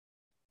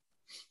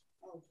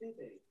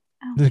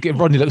 Oh,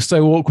 Rodney looks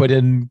so awkward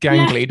and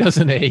gangly,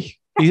 doesn't he?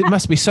 He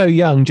must be so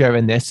young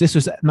during this. This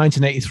was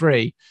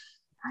 1983.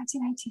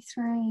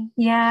 1983.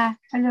 Yeah.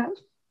 Oh, look,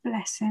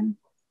 bless him.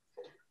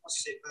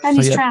 And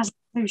his trousers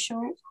too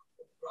short.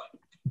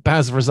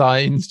 Baz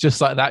resigns just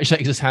like that,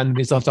 shakes his hand and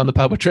he's off down the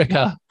pub with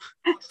Trigger.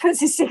 Puts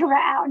his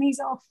cigarette out and he's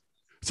off.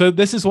 So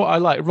this is what I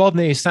like.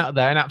 Rodney sat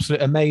there in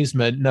absolute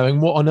amazement, knowing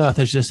what on earth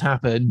has just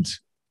happened.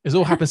 It's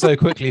all happened so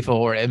quickly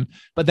for him.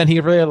 But then he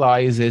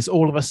realizes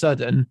all of a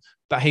sudden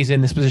that he's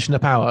in this position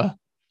of power.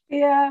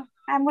 Yeah.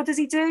 And what does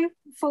he do?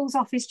 Falls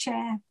off his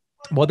chair.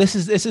 Well, this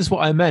is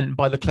what I meant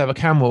by the clever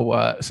camera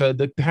work. So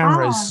the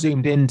camera is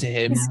zoomed into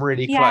him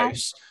really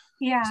close.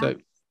 Yeah. So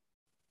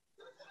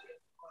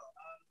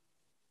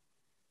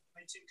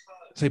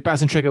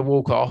Baz and Trigger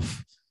walk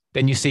off.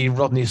 Then you see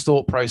Rodney's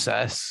thought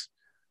process,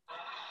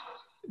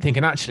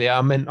 thinking, actually,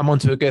 I'm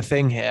onto a good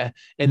thing here.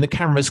 And the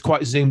camera's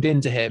quite zoomed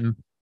into him,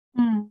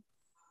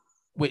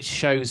 which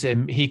shows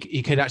him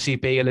he could actually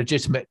be a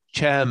legitimate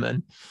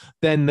chairman.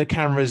 Then the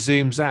camera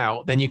zooms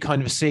out. Then you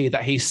kind of see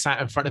that he's sat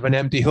in front of an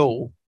empty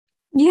hall.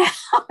 Yeah,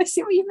 I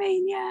see what you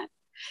mean. Yeah.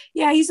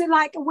 Yeah, he's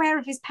like aware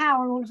of his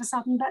power all of a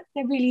sudden, but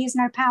there really is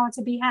no power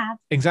to be had.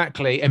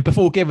 Exactly. And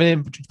before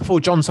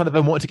John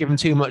Sullivan wanted to give him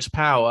too much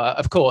power,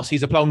 of course,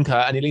 he's a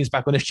plonker and he leans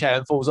back on his chair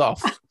and falls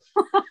off.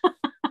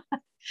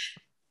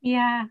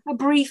 Yeah, a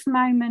brief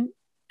moment.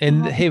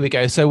 And here we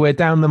go. So we're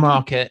down the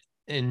market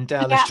and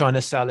Dale is trying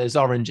to sell his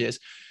oranges.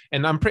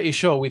 And I'm pretty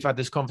sure we've had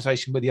this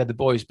conversation with the other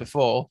boys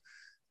before,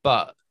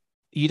 but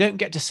you don't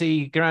get to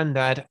see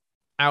Grandad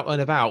out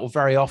and about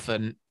very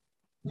often.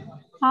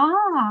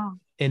 Ah.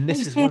 And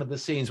this is one of the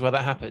scenes where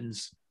that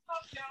happens.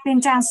 Been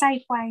down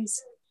Safeways.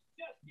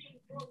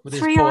 With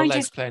 3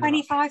 oranges,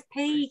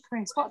 25p,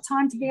 Chris. What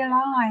time to be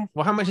alive?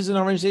 Well, how much is an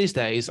orange these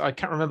days? I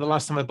can't remember the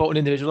last time I bought an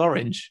individual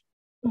orange.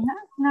 No,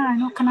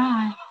 not can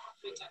I.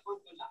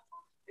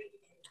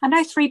 I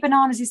know 3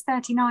 bananas is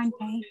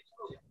 39p.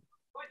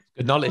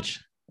 Good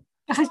knowledge.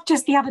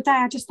 Just the other day,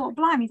 I just thought,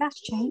 blimey,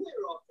 that's cheap.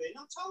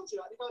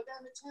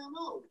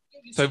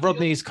 So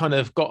Rodney's kind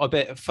of got a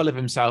bit full of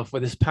himself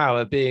with his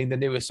power being the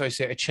new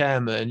associated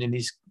chairman, and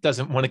he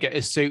doesn't want to get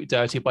his suit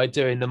dirty by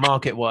doing the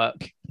market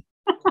work.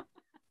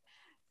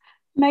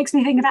 Makes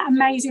me think of that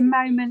amazing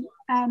moment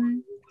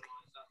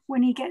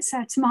when he gets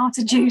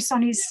tomato juice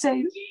on his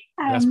suit.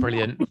 That's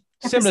brilliant.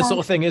 Similar sort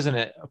of thing, isn't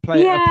it? A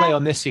play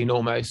on this scene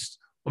almost,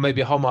 or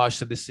maybe a homage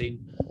to this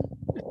scene.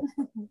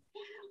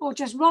 Or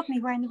just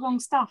Rodney wearing the wrong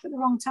stuff at the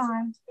wrong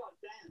time.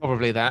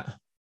 Probably that.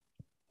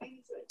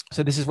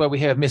 So this is where we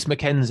hear Miss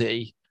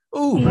Mackenzie.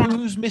 Oh,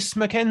 who's Miss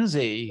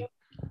Mackenzie?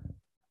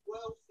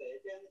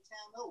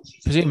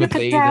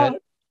 Presumably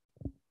that.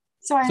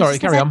 Sorry,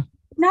 carry on.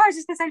 No, I was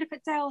just going to say, look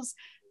at Dell's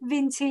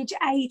vintage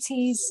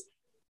 80s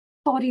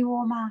body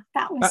warmer.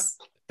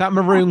 That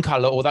maroon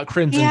colour or that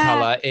crimson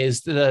colour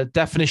is the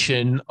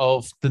definition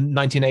of the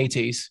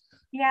 1980s.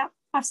 Yeah,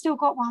 I've still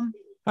got one.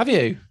 Have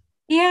you?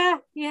 Yeah.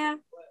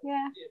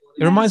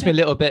 It reminds me a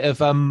little bit of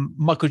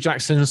Michael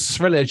Jackson's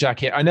Thriller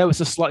jacket. I know it's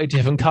a slightly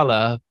different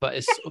colour, but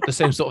it's the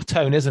same sort of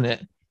tone, isn't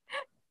it?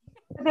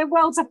 They're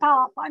worlds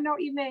apart, but I know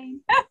what you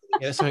mean. Yeah,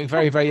 there's something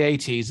very, very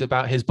 80s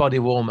about his body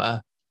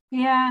warmer.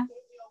 Yeah.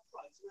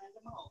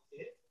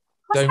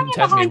 Don't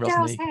tempt me,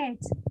 Rodney.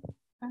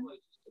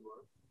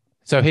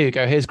 So here you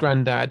go. Here's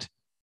Grandad.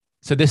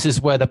 So this is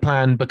where the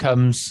plan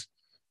comes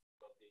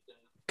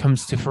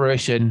to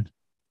fruition.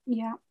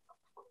 Yeah.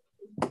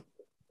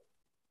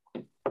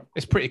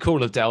 It's pretty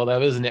cool of Del,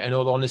 though, isn't it? In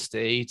all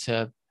honesty,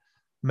 to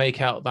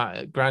make out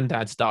that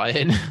Grandad's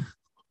dying.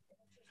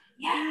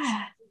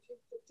 Yeah.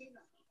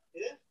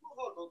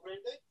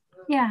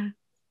 Yeah.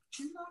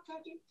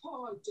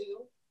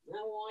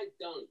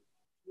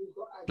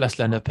 Bless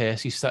Leonard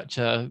Pierce. He's such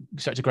a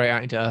great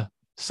actor.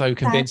 So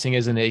convincing,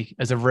 isn't he?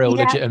 As a real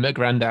legitimate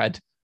Grandad.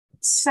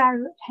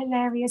 So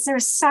hilarious. There are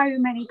so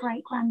many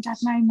great Grandad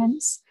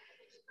moments.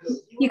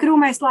 You could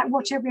almost like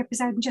watch every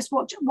episode and just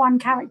watch one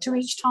character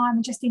each time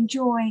and just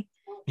enjoy.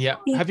 Yeah.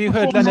 Have you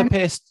heard Leonard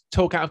Pierce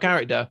talk out of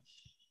character?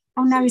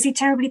 Oh no, is he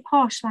terribly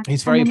posh? Like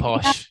he's very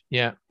posh.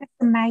 Yeah. It's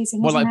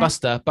amazing. Well, like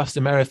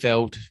Buster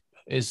Merrifield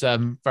is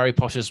very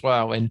posh as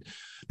well. And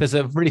there's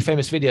a really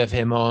famous video of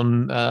him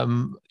on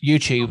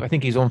YouTube. I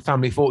think he's on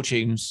Family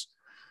Fortunes,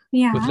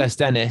 with Les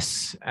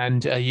Dennis,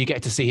 and you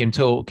get to see him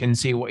talk and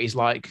see what he's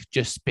like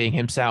just being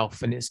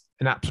himself, and it's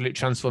an absolute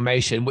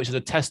transformation, which is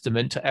a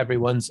testament to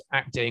everyone's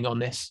acting on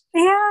this.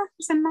 Yeah,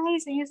 it's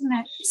amazing, isn't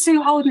it?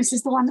 Sue Holdness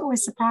is the one that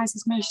always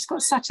surprises me. She's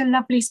got such a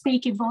lovely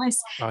speaking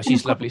voice. Oh,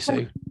 she's lovely,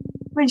 Sue.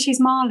 When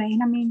she's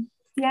Marlene, I mean,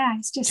 yeah,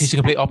 it's just... She's the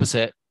complete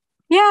opposite.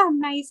 Yeah,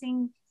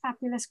 amazing,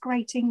 fabulous,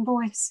 grating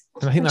voice.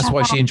 And I think that's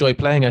why she enjoyed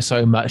playing her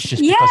so much,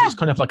 just because it's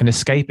kind of like an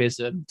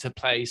escapism to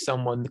play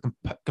someone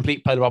the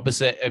complete polar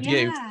opposite of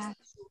you.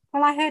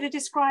 Well, I heard her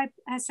describe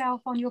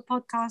herself on your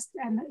podcast,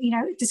 and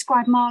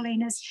describe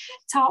Marlene as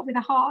tart with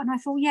a heart, and I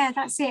thought, yeah,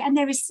 that's it. And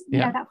there is, you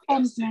know, that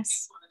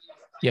fondness.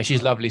 Yeah,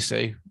 she's lovely,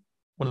 Sue.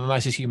 One of the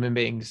nicest human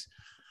beings.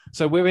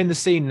 So we're in the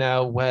scene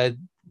now where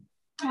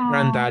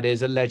Grandad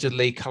is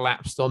allegedly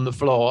collapsed on the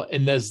floor,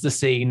 and there's the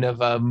scene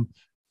of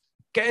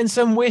getting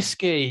some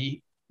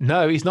whiskey.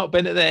 No, he's not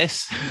been at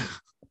this.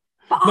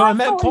 No, I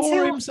meant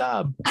pour him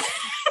some. But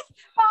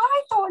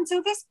I thought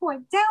until this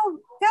point,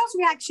 Del's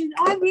reaction,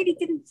 I really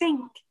didn't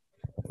think.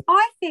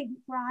 I think,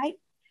 right,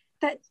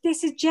 that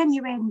this is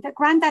genuine, that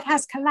Grandad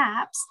has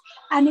collapsed,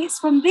 and it's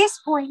from this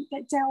point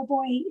that Del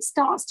Boy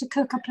starts to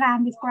cook a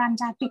plan with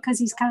Grandad because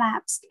he's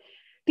collapsed.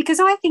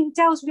 Because I think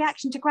Del's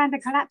reaction to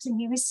Grandad collapsing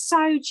here is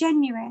so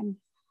genuine.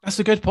 That's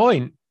a good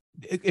point.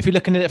 If you're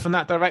looking at it from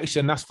that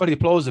direction, that's fully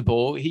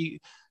plausible.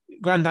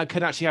 Grandad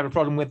could actually have a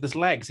problem with his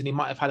legs, and he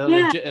might have had a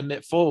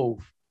legitimate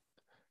fall.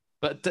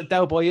 But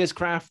Del Boy is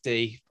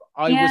crafty.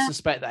 I would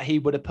suspect that he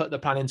would have put the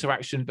plan into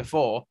action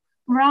before.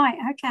 Right,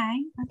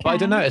 okay. But I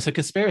don't know. It's a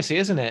conspiracy,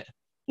 isn't it?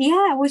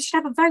 Yeah, we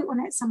should have a vote on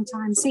it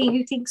sometime, see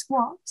who thinks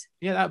what.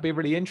 Yeah, that would be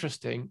really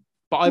interesting.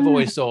 But I've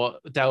always thought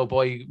Del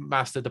Boy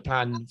mastered the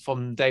plan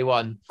from day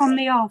one. From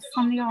the off,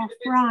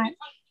 right.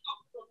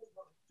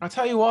 I'll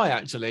tell you why,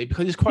 actually,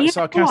 because he's quite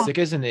sarcastic,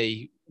 isn't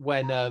he?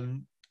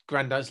 When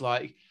Grandad's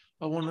like,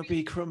 I want to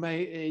be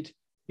cremated.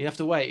 You have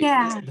to wait.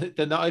 Yeah.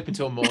 They're not open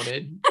till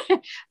morning.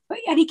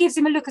 And he gives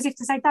him a look as if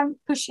to say, don't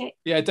push it.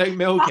 Yeah, don't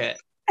milk it.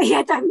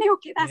 Yeah, don't milk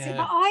it. That's it.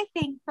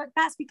 But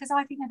that's because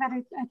I think they've had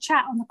a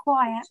chat on the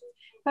quiet.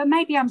 But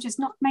maybe I'm just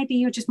not, maybe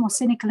you're just more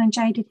cynical and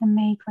jaded than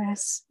me,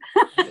 Chris.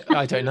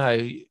 I don't know.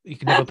 You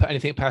can never put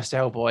anything past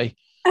Del Boy.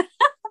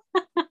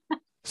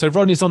 So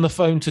Rodney's on the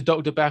phone to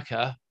Dr.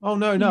 Becker. Oh,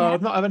 no,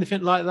 I've not had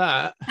anything like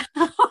that.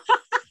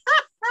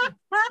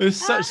 It's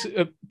such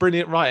a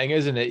brilliant writing,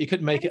 isn't it? You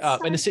couldn't make it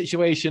up. In a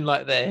situation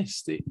like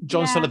this,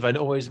 John Sullivan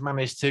always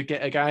managed to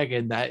get a gag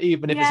in there,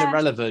 even if it's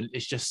irrelevant.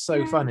 It's just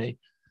so funny.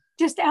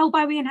 Just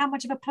elbowing how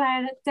much of a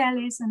player that Del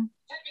is. And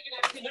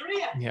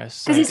yes,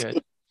 so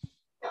good.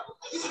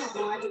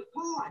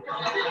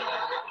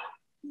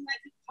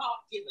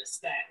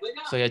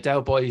 So yeah,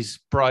 Del Boy's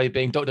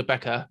bribing Dr.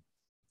 Becker.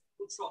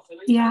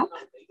 Yeah.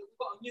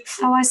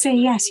 Oh, I see.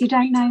 Yes, you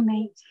don't know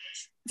me.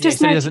 He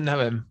doesn't know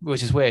him,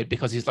 which is weird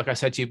because he's, like I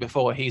said to you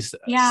before, he's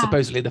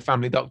supposedly the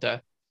family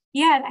doctor.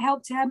 Yeah, that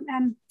helped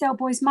Del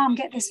Boy's mum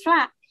get this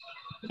flat.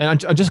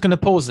 And I'm just going to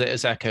pause it a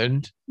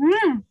second.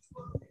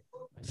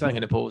 So I'm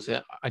going to pause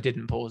it. I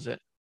didn't pause it.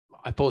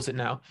 I pause it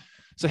now.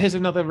 So here's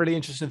another really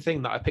interesting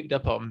thing that I picked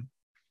up on.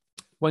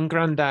 When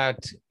Grandad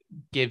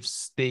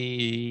gives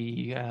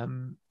the,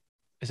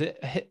 is it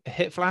a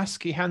hit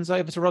flask he hands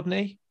over to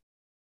Rodney?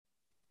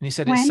 And he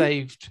said it's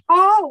saved.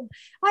 Oh,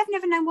 I've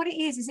never known what it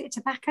is. Is it a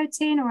tobacco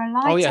tin or a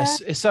lighter? Oh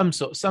yes, it's some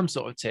sort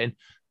of tin.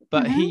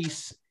 But he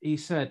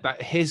said that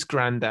his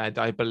granddad,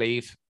 I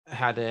believe,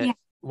 had it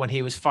when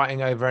he was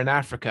fighting over in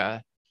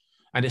Africa,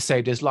 and it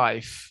saved his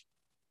life.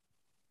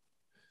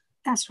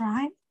 That's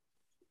right.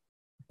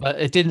 But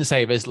it didn't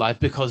save his life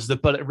because the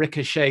bullet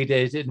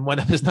ricocheted and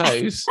went up his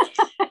nose.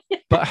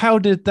 But how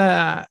did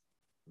that?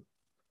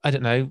 I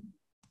don't know,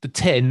 the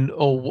tin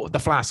or the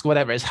flask,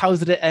 whatever it is. How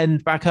did it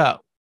end back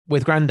up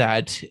with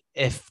Grandad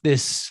if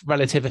this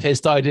relative of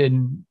his died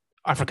in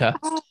Africa?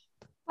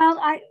 Well,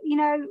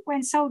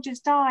 when soldiers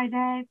die,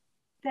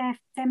 their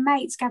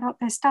mates gather up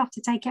their stuff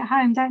to take it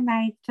home, don't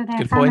they, to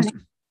their family? Point.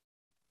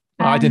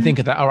 Well, I didn't think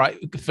of that. All right,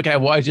 forget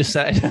what I just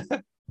said.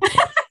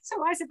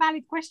 So it's a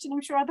valid question.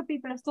 I'm sure other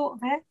people have thought of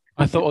it.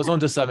 I thought I was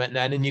onto something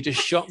then, and you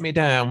just shot me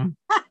down.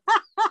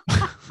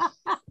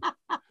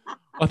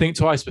 I think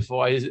twice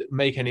before I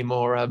make any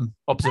more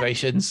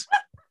observations.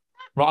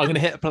 Right, I'm going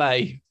to hit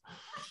play.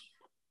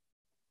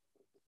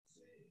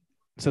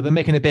 So they're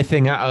making a big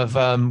thing out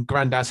of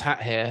Grandad's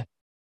hat here,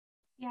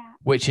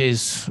 which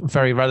is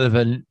very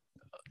relevant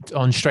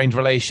on strained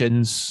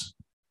relations.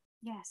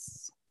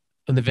 Yes.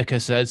 And the vicar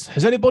says,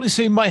 "Has anybody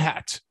seen my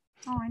hat?"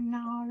 Oh,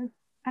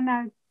 I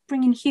know.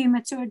 Bringing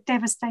humour to a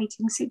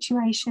devastating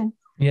situation.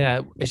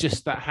 Yeah, it's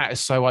just that hat is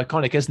so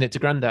iconic, isn't it, to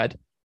Grandad?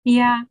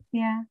 Yeah.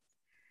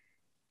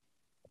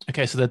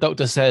 Okay, so the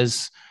doctor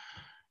says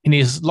he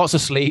needs lots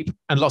of sleep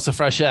and lots of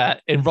fresh air.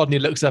 And Rodney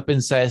looks up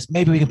and says,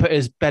 maybe we can put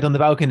his bed on the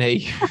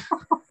balcony.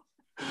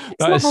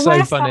 That is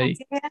so funny.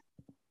 Idea.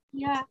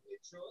 Yeah.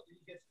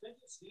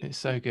 It's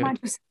so good.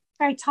 It's a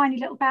very tiny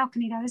little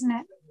balcony though, isn't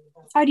it?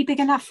 Only big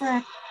enough for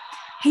a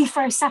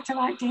Heathrow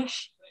satellite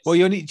dish. Well,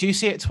 do you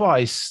see it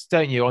twice,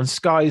 don't you? On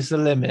Sky's the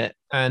Limit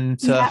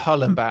and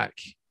Hull and back.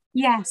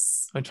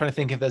 Yes. I'm trying to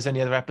think if there's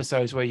any other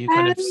episodes where you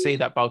kind of see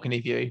that balcony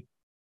view.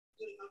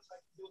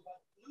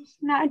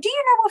 No. Do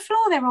you know what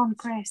floor they're on,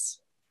 Chris?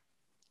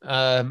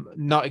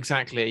 Not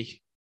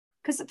exactly.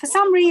 Because for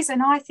some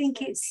reason I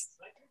think it's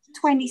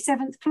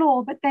 27th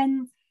floor, but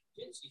then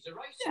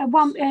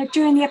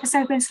during the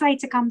episode when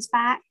Slater comes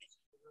back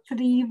for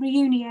the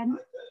reunion,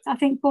 I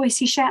think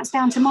Boise shouts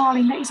down to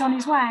Marlene that he's on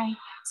his way.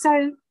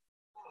 So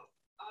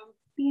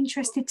be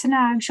interested to know.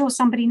 I'm sure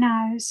somebody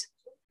knows.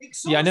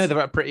 Yeah, I know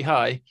they're up pretty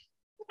high.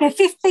 They're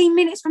 15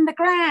 minutes from the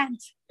Grand.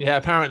 Yeah,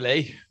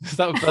 apparently.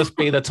 That must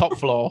be the top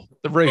floor,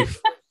 the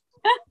roof.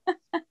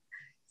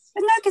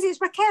 But no, because it's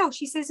Raquel.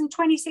 She says, and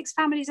 26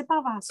 families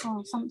above us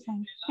or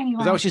something. Anyway.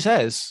 Is that what she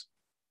says?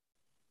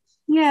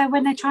 Yeah,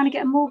 when they're trying to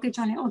get a mortgage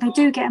on it, or they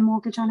do get a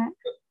mortgage on it.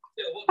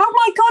 Oh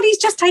my God, he's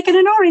just taken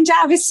an orange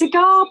out of his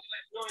cigar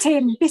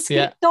tin,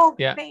 biscuit dog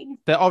thing.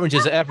 The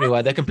oranges are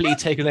everywhere. They're completely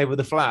taken over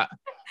the flat.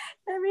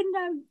 They're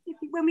in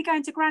when we go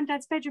into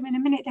Granddad's bedroom in a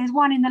minute, there's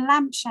one in the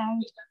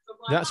lampshade.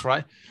 That's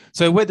right.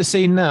 So we're at the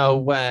scene now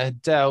where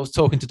Dell's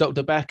talking to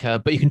Dr. Becker,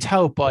 but you can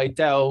tell by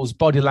Dell's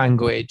body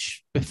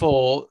language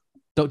before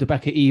Dr.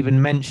 Becker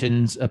even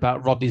mentions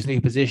about Rodney's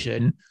new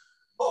position,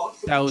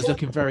 Dell's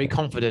looking very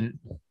confident.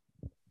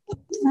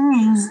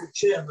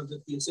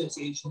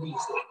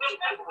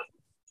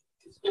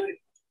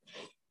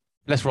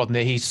 Bless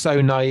Rodney, he's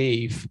so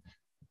naive.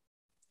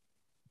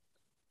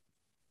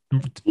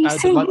 Now I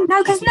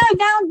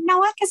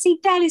can see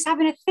Dell is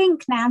having a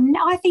think now.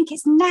 I think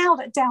it's now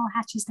that Dell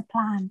hatches the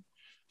plan. Do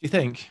you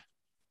think?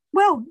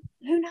 Well,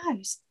 who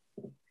knows?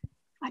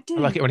 I do. I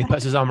like it when he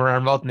puts his arm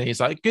around Rodney. He's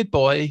like, good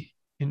boy.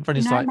 In front,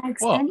 he's like,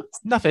 what? Sense.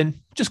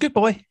 Nothing. Just good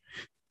boy.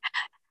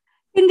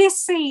 In this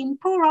scene,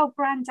 poor old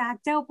Grandad,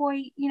 Del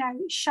Boy,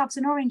 shoves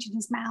an orange in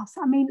his mouth.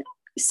 I mean,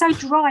 it's so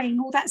drying,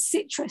 all that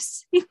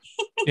citrus.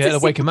 Yeah, to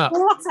wake him up.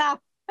 Water.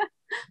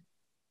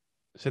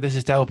 So this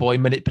is Del Boy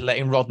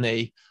manipulating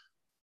Rodney.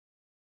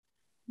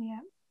 Yeah.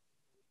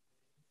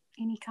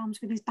 In he comes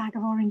with his bag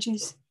of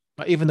oranges.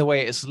 But even the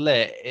way it's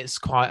lit, it's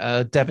quite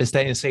a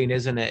devastating scene,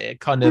 isn't it? It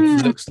kind of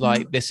looks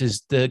like this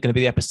is going to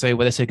be the episode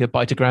where they say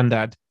goodbye to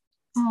Grandad.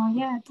 Oh,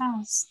 yeah, it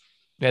does.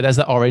 Yeah, there's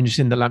that orange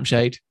in the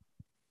lampshade.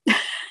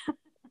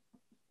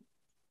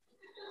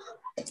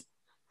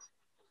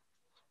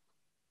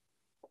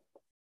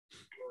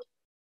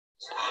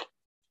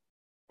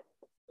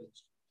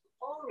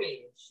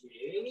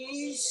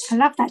 I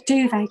love that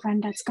duvet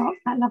Grandad's got,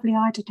 that lovely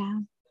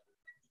eiderdown.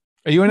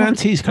 Are you an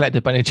antiques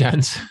collector by any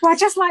chance? Well, I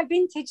just like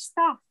vintage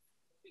stuff.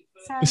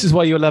 So... This is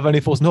why you love Only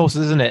Fools and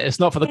Horses, isn't it? It's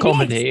not for the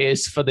comedy,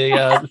 it's for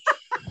the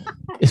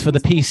it's for the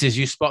pieces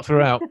you spot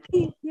throughout.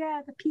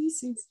 Yeah, the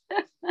pieces.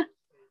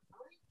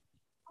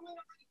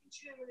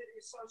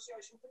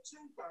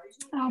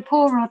 Oh,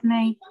 poor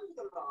Rodney.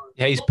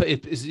 Yeah, he's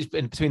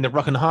been between the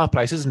rock and the hard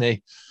place, isn't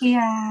he?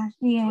 Yeah,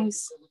 he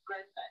is.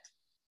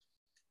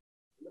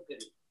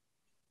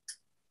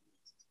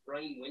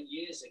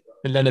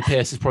 And Leonard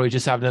Pierce is probably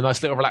just having a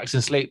nice little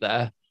relaxing sleep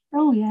there.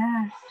 Oh,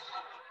 yeah.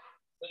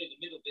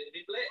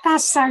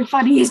 That's so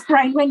funny. His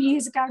brain went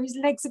years ago. His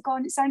legs are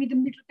gone. It's only the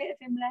middle bit of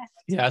him left.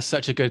 Yeah,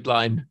 such a good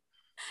line.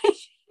 You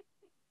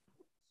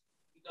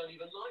don't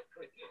even like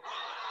cricket.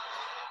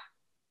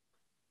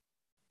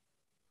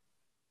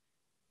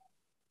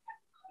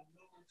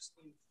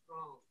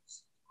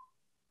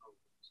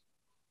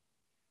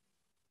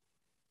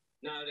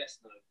 No, that's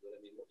no good.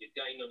 I mean, what you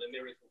gain on the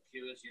miracle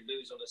cures, you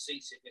lose on the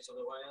seasickness on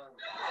the way home.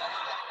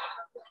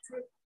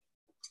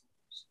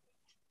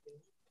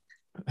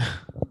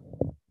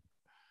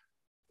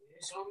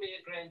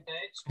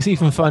 It's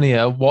even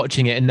funnier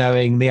watching it and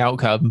knowing the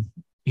outcome.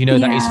 You know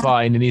that he's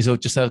fine and he's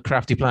just a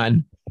crafty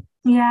plan.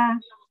 Yeah.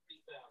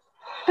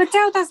 But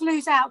Del does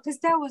lose out because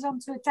Del was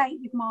onto a date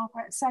with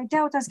Margaret. So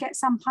Del does get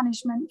some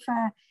punishment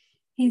for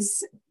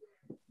his...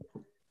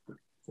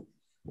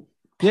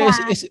 Yeah,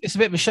 it's a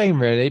bit of a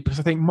shame, really, because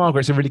I think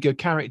Margaret's a really good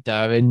character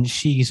and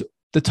she's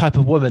the type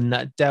of woman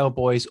that Del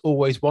Boy's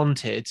always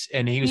wanted,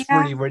 and he was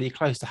really, really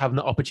close to having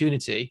the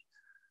opportunity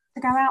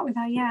to go out with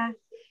her. Yeah,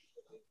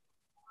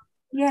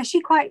 yeah, she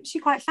quite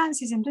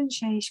fancies him, doesn't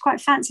she? She quite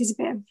fancies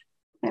a bit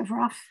of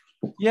rough.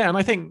 Yeah, and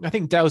I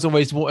think Del's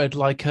always wanted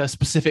like a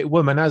specific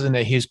woman, hasn't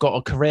he? Who's got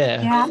a career.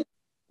 Yeah.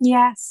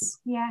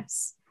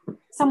 Yes.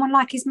 Someone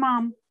like his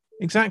mum.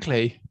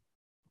 Exactly.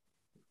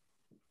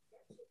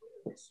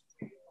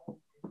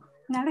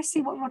 Now let's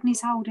see what Rodney's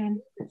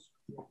holding.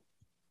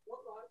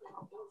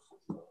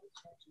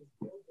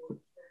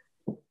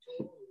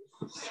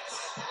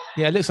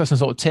 Yeah, it looks like some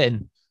sort of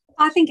tin.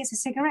 I think it's a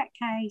cigarette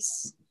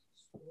case.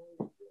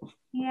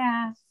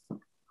 Yeah.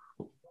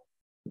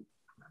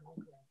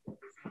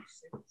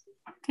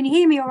 Can you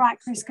hear me all right,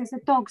 Chris? Because the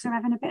dogs are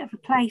having a bit of a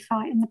play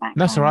fight in the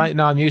background. That's all right.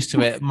 No, I'm used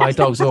to it. My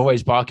dogs are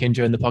always barking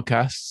during the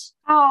podcasts.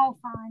 Oh,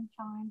 fine.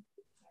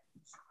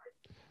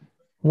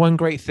 One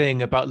great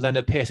thing about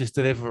Leonard Pierce's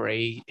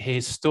delivery,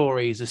 his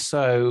stories are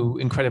so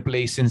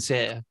incredibly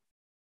sincere.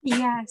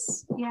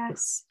 Yes.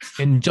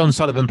 And John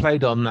Sullivan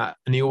played on that,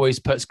 and he always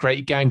puts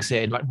great gags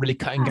in, like really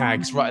cutting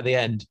gags right at the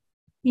end.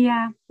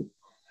 Yeah.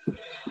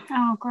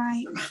 Oh,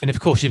 great. And of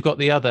course, you've got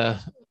the other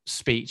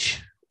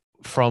speech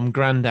from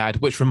Grandad,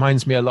 which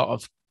reminds me a lot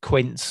of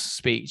Quint's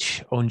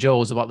speech on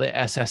Jaws about the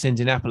SS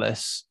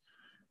Indianapolis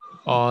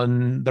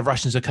on the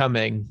Russians are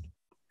coming.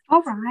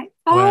 All right.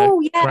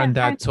 Oh, yeah.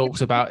 Grandad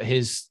talks about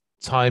his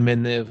time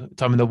in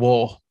the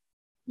war.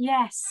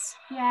 Yes.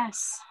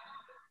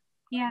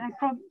 Yeah,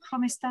 they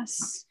promised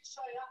us.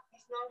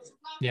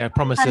 Yeah,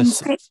 promised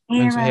us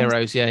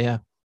heroes. Yeah.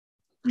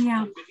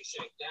 And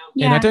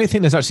I don't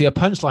think there's actually a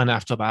punchline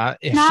after that.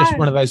 It's just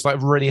one of those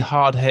like really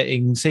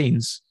hard-hitting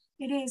scenes.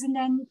 It is, and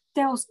then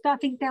I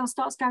think Dale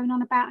starts going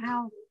on about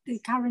how the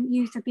current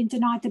youth have been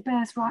denied the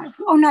birthright.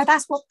 Oh no,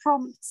 that's what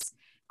prompts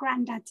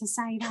Grandad to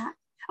say that.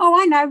 Oh,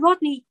 I know.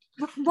 Rodney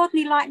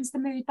lightens the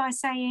mood by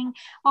saying,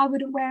 "I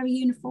wouldn't wear a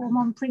uniform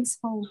on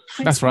principle."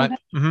 That's right.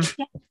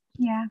 Mm-hmm.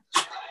 Yeah.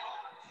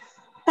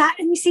 That,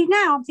 and you see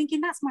now, I'm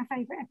thinking that's my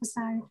favourite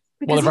episode.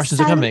 Well, the Russians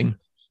are coming.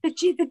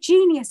 The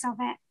genius of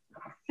it,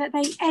 that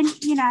they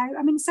end. You know,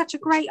 I mean, such a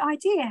great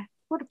idea.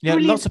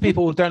 Lots of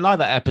people don't like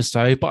that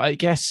episode, but I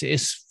guess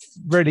it's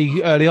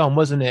really early on,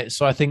 wasn't it?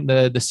 So I think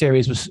the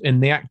series was,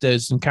 and the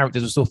actors and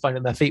characters were still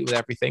finding their feet with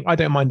everything. I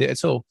don't mind it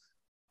at all.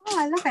 Oh,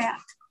 I love it.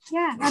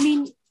 Yeah, I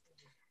mean,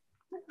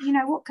 you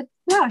know,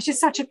 it's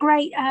just such a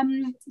great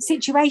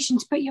situation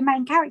to put your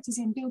main characters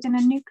in, building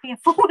a nuclear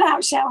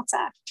fallout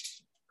shelter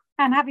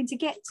and having to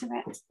get to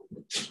it.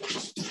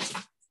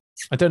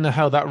 I don't know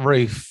how that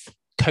roof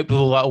coped with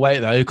all that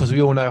weight, though, because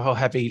we all know how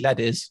heavy lead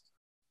is.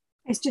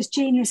 It's just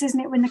genius, isn't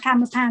it, when the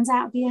camera pans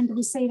out at the end of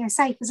the scene? They're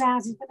safe as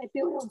houses, but they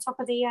built it on top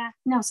of the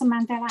Nelson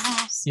Mandela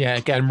house. Yeah,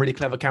 again, really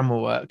clever camera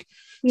work.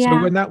 Yeah.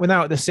 So we're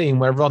now at the scene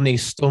where Rodney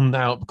stormed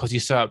out because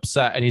he's so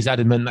upset and he's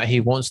adamant that he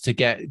wants to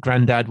get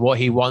Grandad what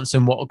he wants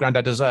and what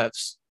Grandad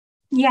deserves.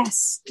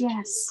 Yes.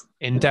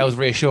 And Dale's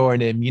reassuring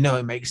him, you know,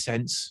 it makes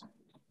sense.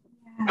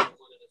 Yeah.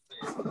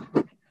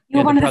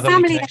 You're one of the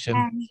family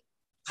again.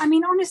 I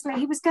mean, honestly,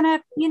 he was going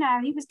to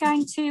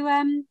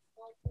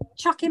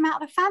chuck him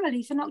out of the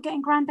family for not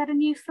getting Grandad a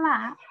new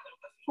flat,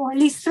 or at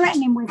least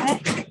threaten him with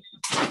it.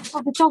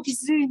 Oh, the dog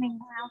is zooming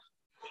now.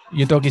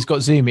 Your doggy's got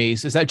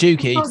zoomies. Is that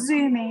Juki? He's got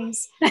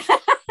zoomies.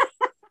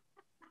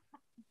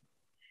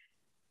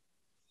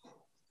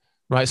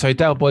 Right, so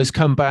Dale Boy's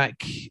come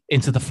back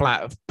into the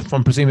flat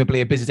from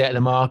presumably a busy day at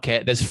the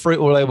market. There's fruit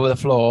all over the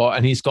floor,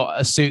 and he's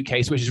got a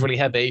suitcase which is really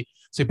heavy.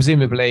 So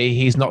presumably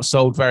he's not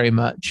sold very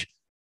much.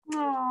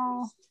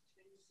 Oh.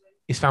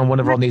 He's found one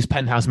of Rodney's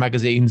Penthouse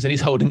magazines and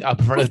he's holding it up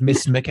in front of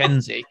Miss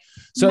Mackenzie.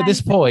 So at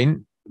this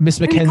point,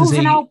 Miss Mackenzie,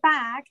 an old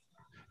bag.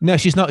 No,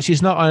 she's not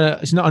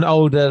an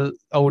older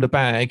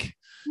bag.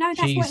 No,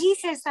 that's what he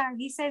says though.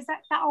 He says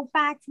that old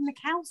bag from the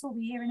council will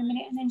be here in a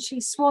minute, and then she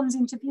swans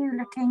into view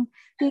looking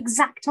the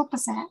exact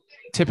opposite.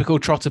 Typical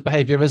trotter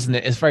behaviour, isn't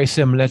it? It's very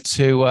similar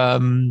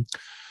to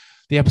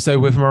the episode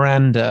with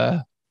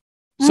Miranda.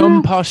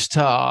 Some posh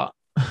tart.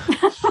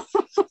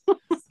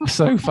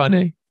 So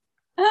funny.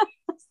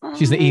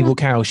 She's the evil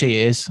cow, she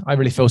is. I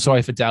really feel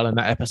sorry for Dell in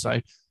that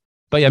episode.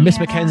 But yeah, Miss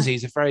Mackenzie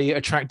is a very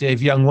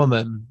attractive young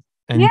woman.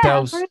 And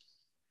Dell's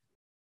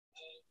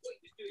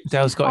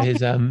got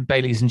his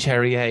Baileys and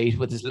Cherry Aid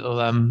with his little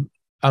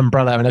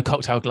umbrella and a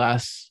cocktail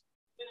glass.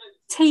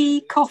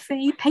 Tea,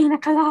 coffee, pina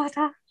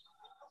colada.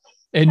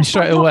 And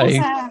straight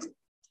away,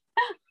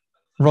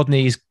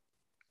 Rodney's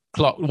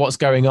clocked what's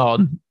going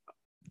on.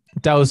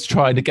 Dell's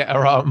trying to get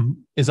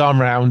his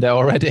arm around her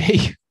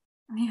already.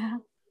 Yeah.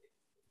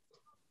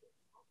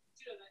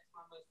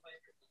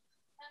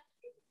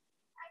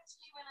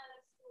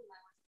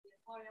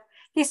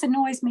 This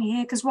annoys me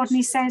here because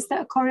Rodney says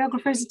that a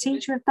choreographer is a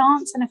teacher of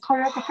dance and a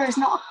choreographer is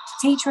not a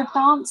teacher of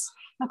dance.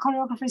 A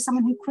choreographer is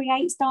someone who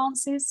creates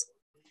dances.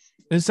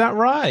 Is that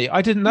right?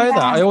 I didn't know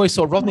that. I always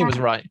thought Rodney was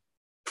right.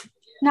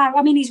 No,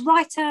 I mean, he's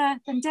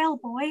righter than Del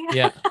Boy.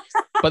 Yeah,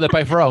 but they're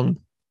both wrong.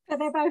 But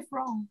they're both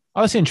wrong.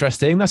 Oh, that's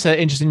interesting. That's an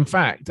interesting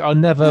fact. I'll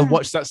never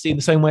watch that scene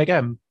the same way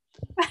again.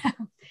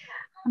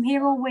 I'm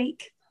here all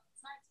week.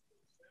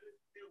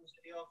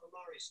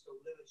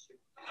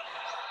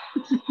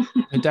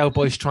 And Del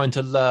Boy's trying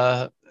to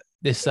lure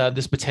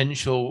this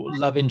potential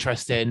love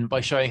interest in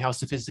by showing how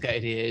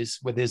sophisticated he is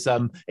with his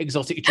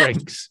exotic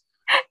drinks.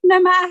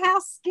 No matter how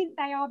skint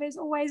they are, there's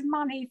always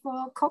money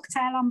for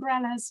cocktail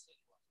umbrellas.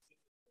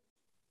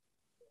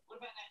 What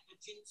about that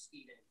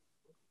Kaczynski then?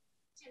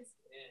 Yeah,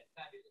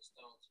 fabulous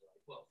dancer.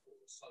 Well,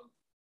 so.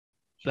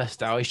 Bless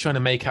Dale. He's trying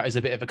to make out as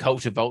a bit of a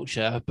culture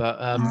vulture,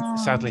 but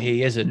sadly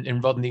he isn't.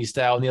 And Rodney's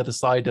there on the other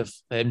side of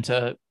him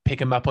to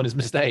pick him up on his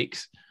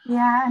mistakes.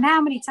 Yeah, and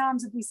how many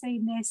times have we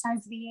seen this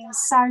over the years?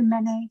 So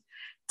many.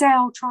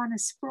 Dale trying to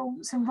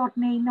spruance and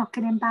Rodney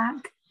knocking him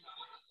back.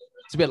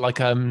 It's a bit like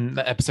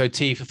that episode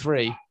T for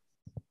 3.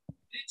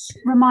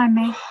 Remind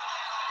me.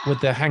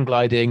 With the hang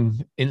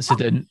gliding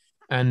incident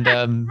and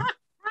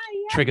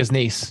Trigger's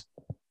niece.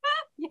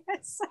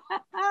 Yes.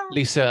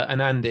 Lisa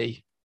and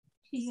Andy.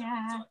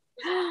 Yeah.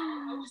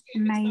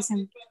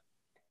 Amazing.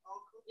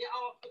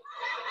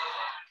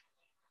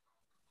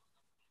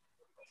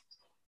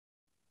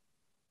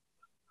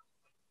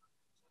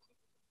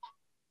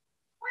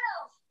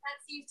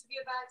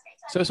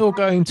 So it's all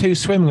going too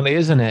swimmingly,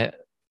 isn't it?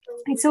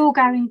 It's all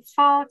going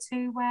far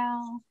too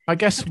well. I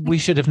guess we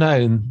should have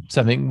known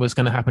something was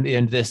going to happen at the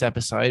end of this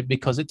episode,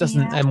 because it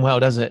doesn't end well,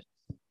 does it?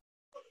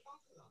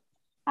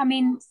 I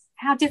mean,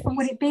 how different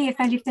would it be if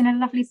they lived in a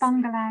lovely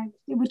bungalow?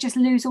 It would just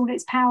lose all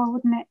its power,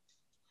 wouldn't it?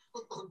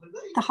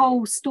 The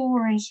whole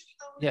story.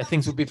 Yeah,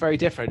 things would be very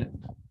different.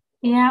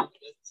 Yeah.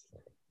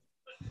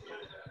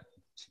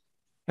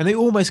 And they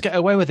almost get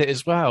away with it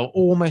as well.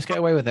 Almost get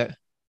away with it.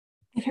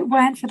 If it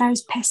weren't for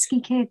those pesky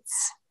kids.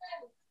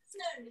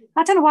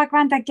 I don't know why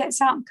Grandad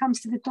gets up and comes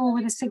to the door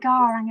with a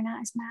cigar hanging out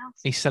his mouth.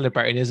 He's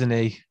celebrating, isn't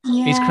he?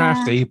 Yeah. He's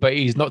crafty, but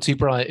he's not too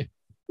bright.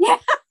 Yeah,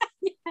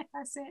 yeah,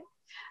 that's it.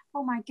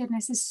 Oh my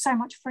goodness, there's so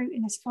much fruit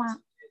in this flat.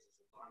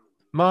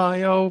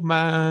 My old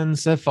man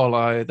said,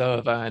 follow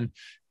the van.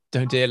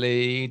 Don't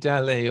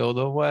dilly-dally all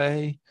the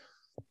way.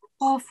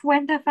 Off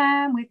went the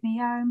van with me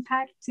own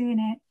packed in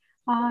it.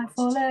 I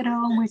followed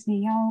on with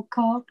me old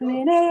cockle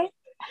in it.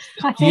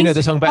 You know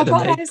the song better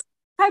than me.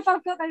 I hope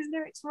I've got those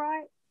lyrics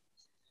right.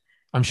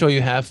 I'm sure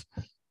you have.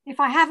 If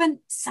I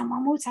haven't,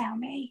 someone will tell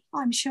me,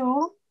 I'm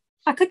sure.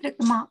 I could look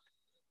them up.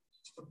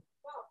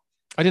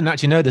 I didn't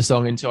actually know the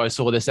song until I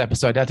saw this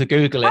episode. I had to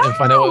Google it and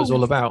find out what it was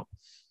all about.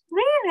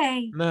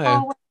 Really? No.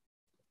 Oh, well,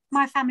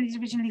 my family's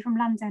originally from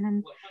London,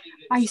 and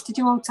I used to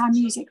do old time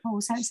music hall,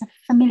 so it's a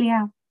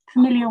familiar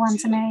one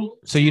to me.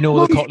 So you know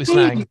all the Cockney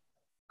slang?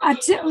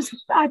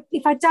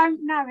 If I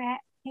don't know it,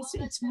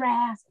 it's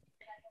rare.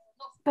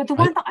 But the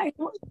one that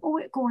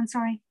go on,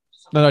 sorry.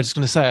 No, I was just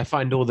going to say, I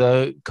find all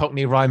the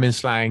Cockney rhyming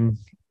slang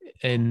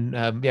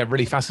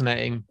really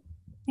fascinating.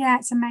 Yeah,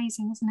 it's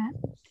amazing, isn't it?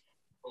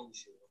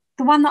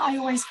 The one that I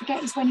always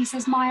forget is when he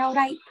says, my old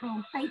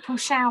April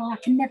shower. I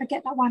can never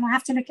get that one. I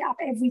have to look it up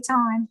every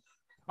time.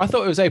 I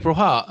thought it was April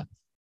Hart.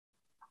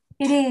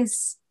 It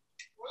is.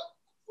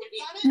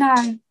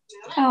 No.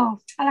 Oh,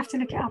 I'll have to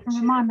look it up and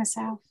remind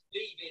myself.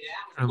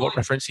 And what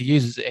reference he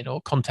uses it in,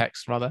 or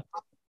context, rather.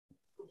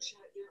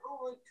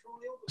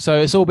 So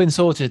it's all been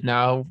sorted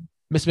now.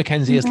 Miss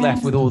Mackenzie is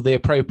left with all the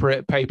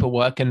appropriate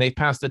paperwork, and they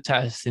passed the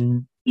test,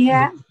 and he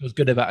was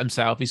good about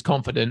himself. He's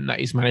confident that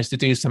he's managed to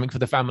do something for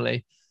the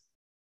family.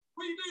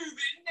 We move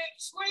in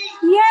next week.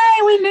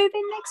 Yay, we move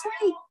in next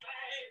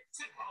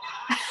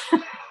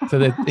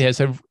week.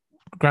 So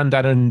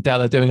Grandad and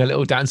Dell are doing a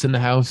little dance in the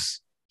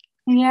house.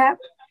 Yeah.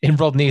 In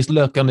Rodney's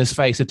look on his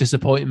face of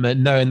disappointment,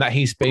 knowing that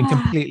he's been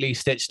completely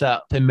stitched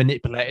up and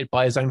manipulated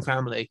by his own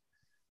family.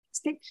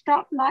 Stitched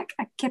up like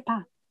a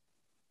kipper.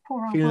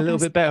 Poor old Feeling a little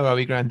bit better, are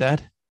we,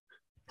 Grandad?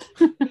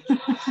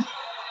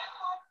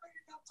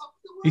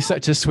 He's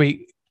such a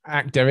sweet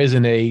actor,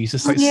 isn't he? He's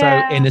just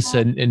so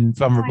innocent and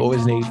vulnerable,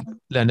 isn't he,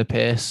 Leonard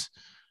Pierce?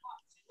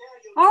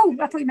 Oh,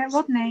 I thought you meant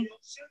Rodney.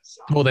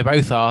 Well, they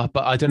both are,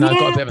 but I don't know. I've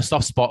got a bit of a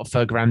soft spot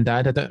for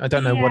Grandad. I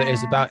don't know what it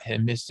is about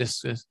him. It's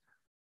just...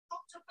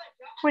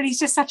 Well, he's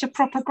just such a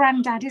proper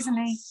granddad, isn't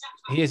he?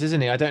 He is,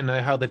 isn't he? I don't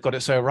know how they've got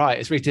it so right.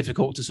 It's really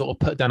difficult to sort of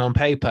put down on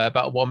paper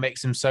about what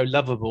makes him so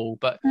lovable,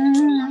 but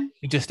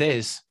he just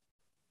is.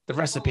 The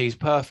recipe's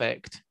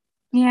perfect.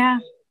 Yeah.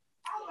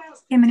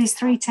 Him and his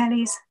 3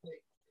 tellies.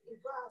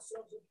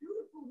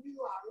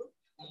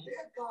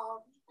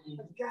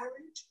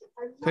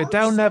 So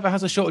Dale never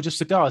has a shortage of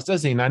cigars,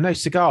 does he? And I know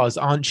cigars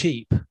aren't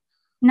cheap.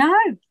 No,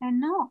 they're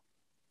not.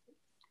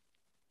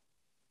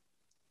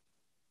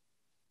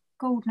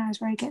 God knows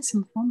where he gets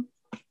them from.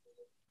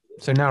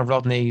 So now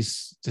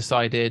Rodney's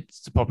decided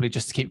to probably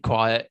just keep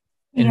quiet.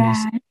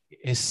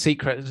 His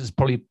secret is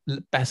probably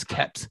best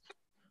kept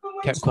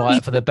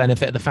quiet for the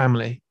benefit of the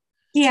family.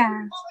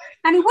 Yeah.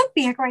 And it would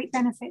be a great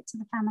benefit to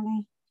the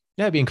family.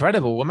 Yeah, it'd be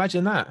incredible.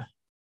 Imagine that.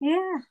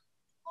 Yeah.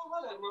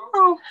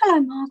 Oh,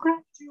 hello,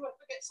 Margaret.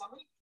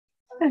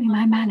 Only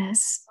my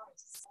manners.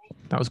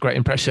 That was a great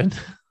impression.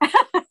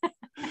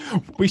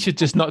 We should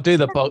just not do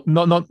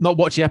not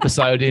watch the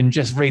episode and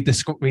just read the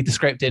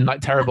script in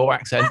like terrible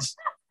accents.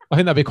 I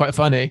think that'd be quite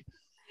funny.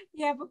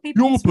 Yeah, but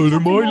people you're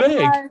pulling my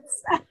leg.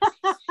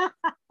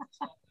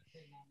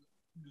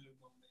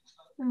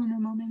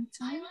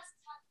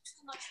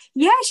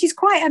 Yeah, she's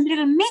quite a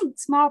little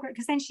minx, Margaret,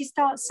 because then she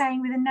starts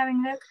saying with a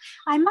knowing look,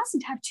 I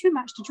mustn't have too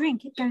much to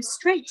drink. It goes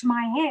straight to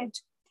my head.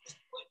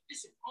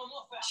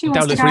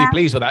 Dale looks really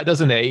pleased with that,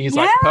 doesn't he? He's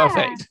like,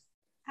 perfect.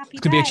 Happy it's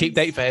going to be a cheap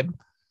date for him.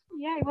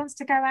 Yeah, he wants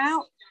to go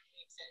out.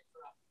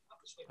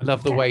 I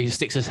love the way he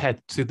sticks his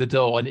head through the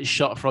door and it's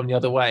shot from the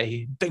other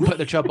way. Don't put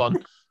the chub on.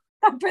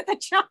 Don't put the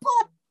chub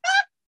on.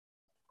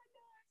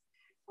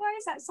 Why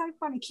is that so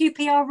funny?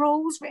 QPR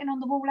rules written on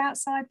the wall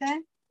outside there.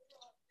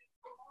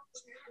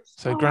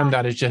 So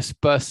Grandad has just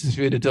bursted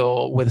through the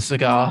door with a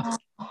cigar.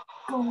 Oh,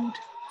 God.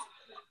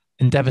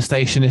 And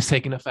devastation is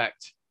taking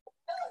effect.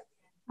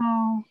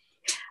 Oh.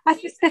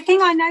 The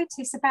thing I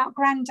notice about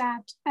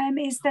Grandad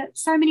is that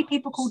so many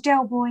people call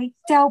Del Boy,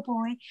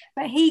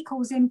 but he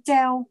calls him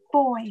Del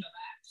Boy.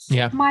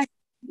 Yeah.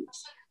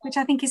 Which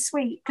I think is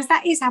sweet, because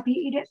that is how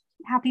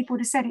people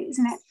would have said it,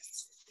 isn't it?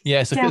 Yeah,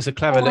 it's a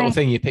clever little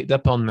thing you picked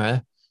up on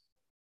there.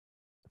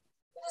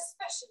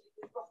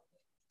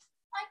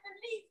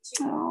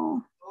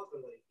 Oh,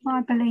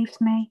 I believed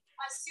me.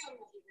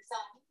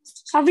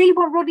 I really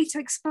want Roddy to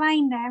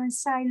explain there and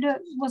say, look,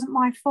 it wasn't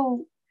my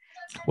fault.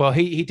 Well,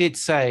 he did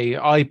say,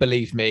 I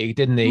believe me,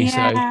 didn't he?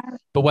 Yeah. So,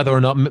 but whether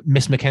or not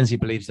Miss Mackenzie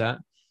believes that.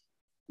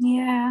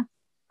 Yeah.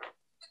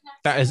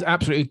 That is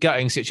absolutely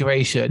gutting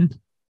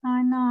situation.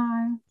 I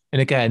know.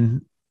 And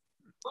again,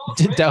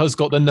 Dell's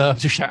got the nerve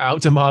to shout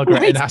out to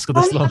Margaret and ask her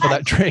to slump for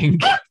that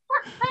drink.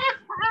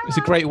 It's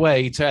a great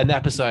way to end the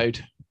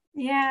episode.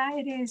 Yeah,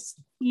 it is.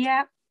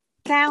 Yeah.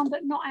 Down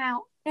but not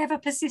out. Ever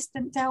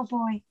persistent Del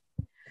boy.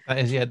 That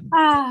is,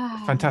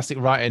 fantastic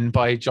writing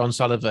by John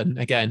Sullivan.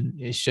 Again,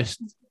 it's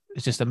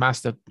just a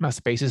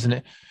masterpiece, isn't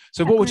it?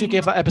 So what would you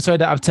give that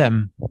episode out of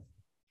 10?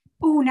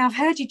 Oh, now I've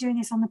heard you doing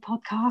this on the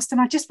podcast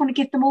and I just want to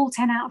give them all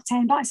 10 out of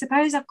 10, but I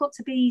suppose I've got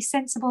to be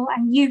sensible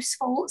and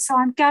useful. So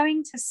I'm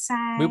going to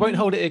say... We won't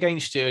hold it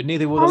against you,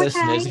 neither will the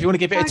listeners. If you want to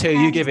give it a 2,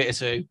 you give it a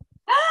 2.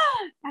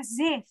 As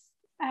if.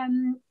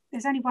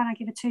 There's only one I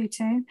give a 2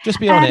 to. Just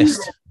be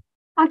honest.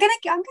 I'm gonna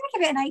give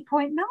it an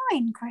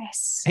 8.9,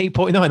 Chris.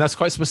 8.9, that's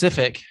quite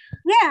specific.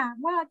 Yeah,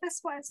 well,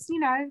 that's what it's,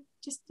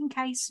 just in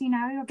case,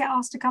 I'll get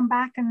asked to come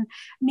back and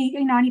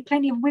I need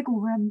plenty of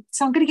wiggle room.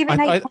 So I'm gonna give it an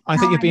 8.9. I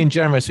think you're being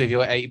generous with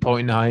your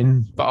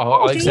 8.9, but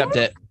I'll accept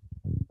it.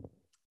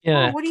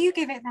 Yeah. Oh, what do you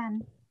give it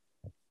then?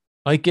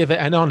 I give it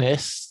an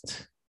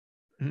honest,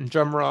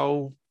 drum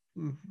roll,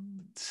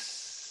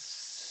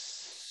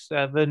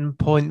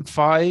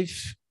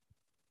 7.5.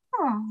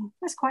 Oh,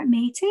 that's quite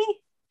meaty.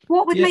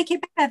 What would make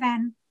it better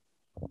then?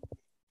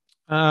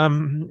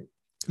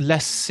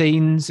 Less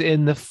scenes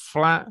in the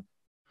flat.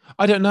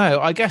 I don't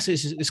know. I guess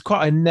it's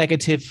quite a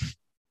negative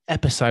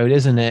episode,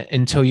 isn't it?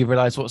 Until you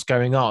realise what's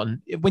going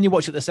on. When you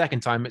watch it the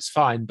second time, it's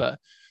fine, but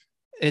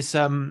it's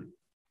I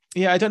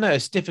don't know.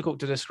 It's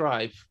difficult to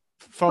describe.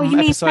 From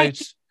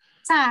episodes.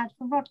 Sad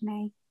for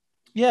Rodney.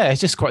 Yeah,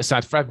 it's just quite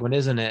sad for everyone,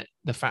 isn't it?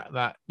 The fact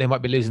that they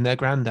might be losing their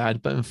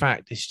granddad, but in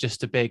fact, it's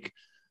just a big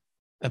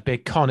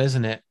con,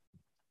 isn't it?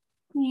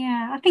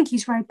 Yeah, I think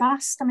he's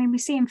robust. I mean, we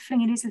see him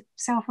flinging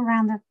himself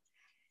around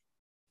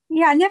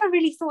I never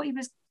really thought he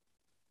was...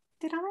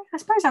 Did I? I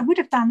suppose I would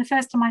have done the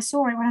first time I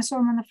saw it, when I saw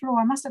him on the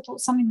floor. I must have thought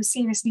something was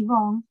seriously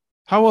wrong.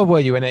 How old were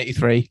you in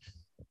 83?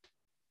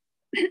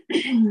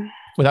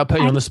 Without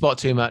putting you on the spot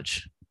too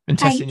much and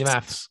testing your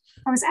maths.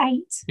 I was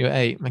 8. You were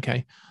 8,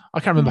 okay. I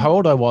can't remember how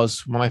old I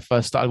was when I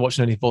first started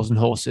watching Only Fools and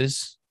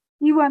Horses.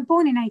 You weren't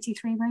born in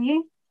 83, were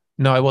you?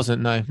 No, I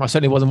wasn't, no. I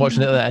certainly wasn't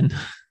watching it then.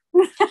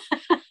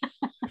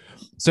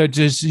 So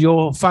does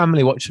your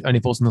family watch Only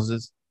Fools and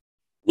Horses?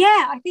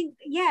 Yeah, I think,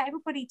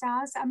 everybody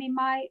does. I mean,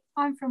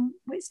 I'm from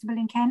Whitstable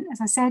in Kent, as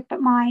I said,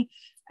 but my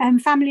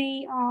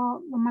family are,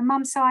 on my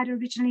mum's side, are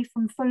originally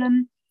from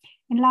Fulham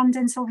in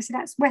London. So obviously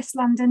that's West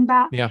London,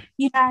 but,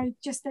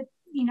 just that,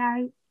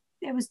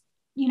 there was,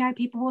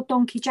 people wore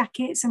donkey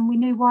jackets and we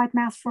knew wide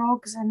mouth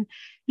frogs and,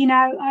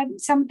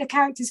 some of the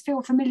characters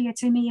feel familiar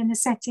to me in the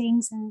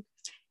settings and,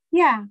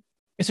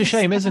 It's a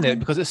shame, isn't it?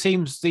 Because it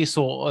seems these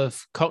sort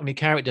of Cockney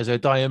characters are a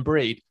dying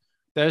breed.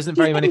 There isn't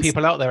very many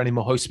people out there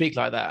anymore who speak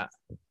like that.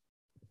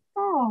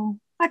 Oh,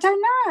 I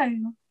don't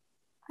know.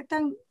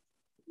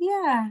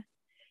 Yeah,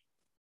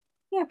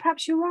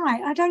 perhaps you're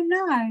right. I don't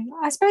know.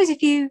 I suppose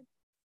if you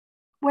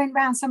went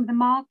round some of the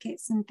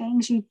markets and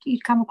things,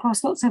 you'd come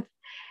across lots of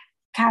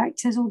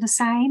characters all the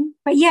same.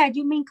 But yeah, do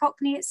you mean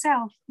Cockney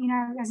itself,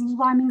 as in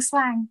rhyming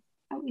slang?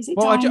 Is it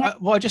I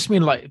just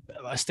mean like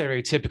a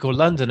stereotypical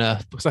Londoner,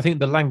 because I think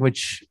the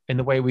language in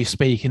the way we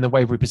speak, in the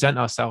way we present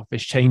ourselves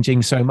is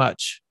changing so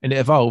much and it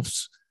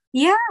evolves.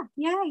 Yeah,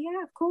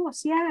 of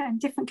course. Yeah. And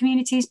different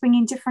communities bring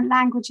in different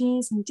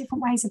languages and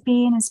different ways of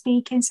being and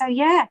speaking. So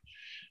I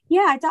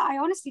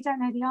honestly don't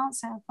know the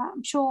answer, but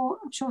I'm sure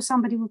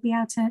somebody will be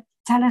able to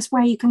tell us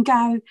where you can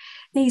go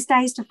these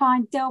days to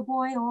find Del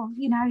Boy or,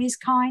 his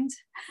kind.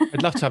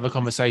 I'd love to have a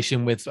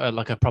conversation with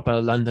like a proper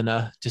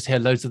Londoner, just hear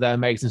loads of their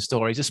amazing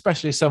stories,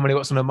 especially somebody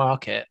what's on the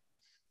market.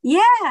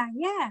 Yeah.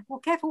 Well,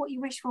 careful what you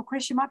wish for,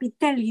 Chris. You might be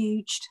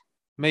deluged.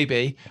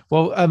 Maybe.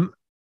 Well,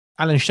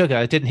 Alan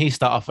Sugar, didn't he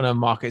start off on a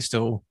market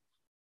stall?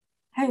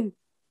 Who?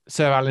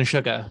 Sir Alan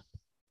Sugar.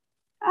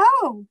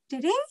 Oh,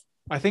 did he?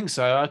 I think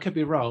so. I could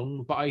be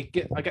wrong, but I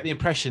get the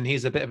impression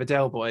he's a bit of a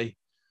Del boy.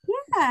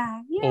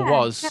 Yeah. Or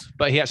was,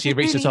 but he actually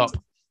reached the top.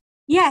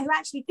 Yeah, who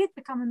actually did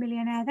become a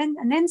millionaire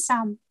then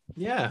some.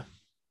 Yeah.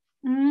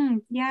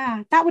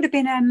 Yeah, that would have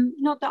been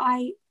not that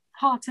I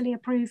heartily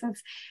approve of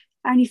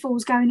Only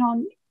Fools going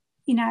on,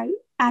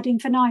 ad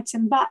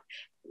infinitum, but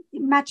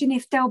imagine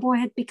if Del Boy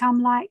had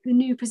become like the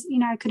new,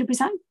 could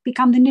have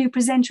become the new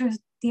presenter of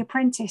The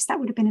Apprentice. That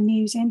would have been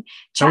amusing.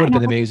 That would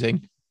have been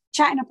amusing.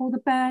 Chatting up all the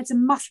birds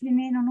and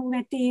muscling in on all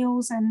their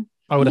deals. And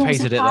I would have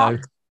hated it though.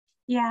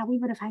 Yeah, we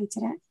would have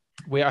hated it.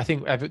 I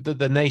think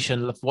the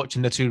nation loved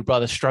watching the two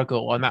brothers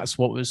struggle, and that's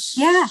what was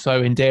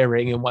so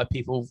endearing and why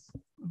people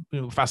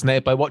were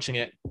fascinated by watching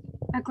it.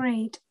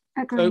 Agreed.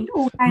 So,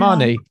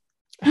 Marnie,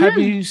 have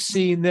you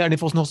seen the Only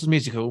Fools and Horses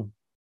musical?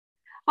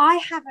 I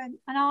haven't,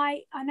 and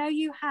I know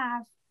you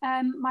have.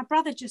 My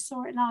brother just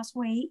saw it last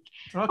week.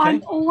 Okay.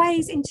 I'm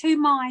always in two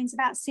minds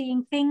about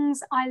seeing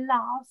things I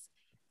love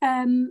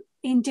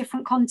in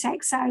different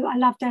contexts. So I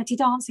love Dirty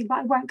Dancing, but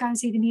I won't go and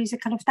see the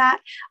musical of that.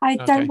 I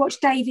Okay. don't watch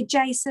David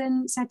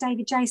Jason. So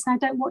David Jason, I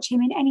don't watch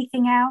him in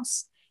anything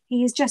else.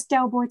 He is just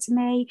Del Boy to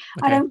me.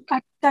 Okay.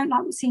 I don't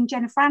like seeing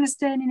Jennifer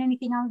Aniston in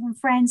anything other than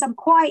Friends. I'm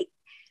quite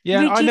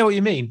Yeah, rigid. I know what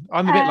you mean.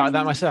 I'm a bit like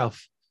that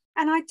myself.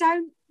 And I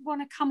don't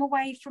want to come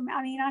away from it.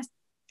 I mean,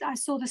 I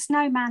saw the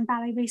Snowman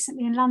ballet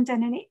recently in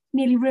London, and it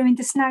nearly ruined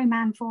the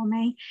Snowman for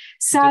me.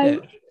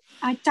 So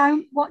I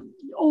don't want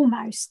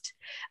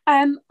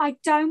I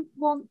don't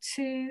want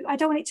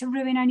it to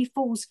ruin Only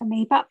Fools for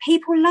me, but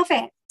people love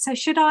it. So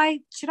should I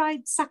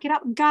suck it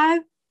up and go?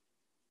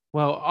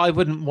 Well, I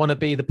wouldn't want to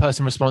be the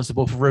person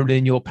responsible for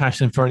ruining your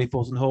passion for Only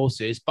Fools and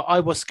Horses, but I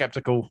was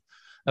skeptical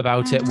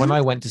about it when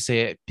I went to see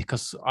it,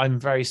 because I've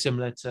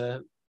got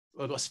a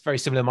very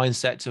similar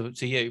mindset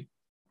to you.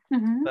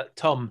 But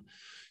Tom,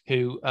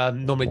 who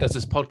normally does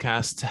this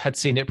podcast, had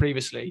seen it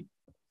previously,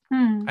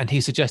 and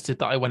he suggested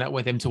that I went out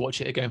with him to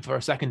watch it again for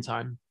a second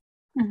time.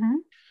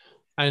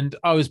 And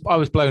I was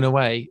blown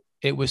away.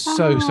 It was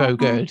so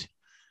good.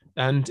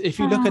 And if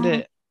you look at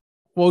it,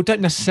 well,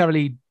 don't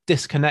necessarily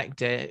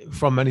disconnect it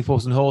from Only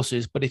Fools and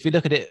Horses, but if you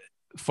look at it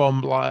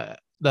from like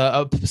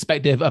the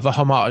perspective of a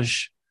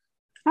homage,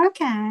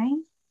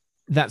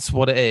 that's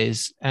what it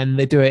is, and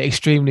they do it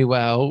extremely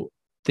well.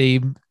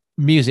 The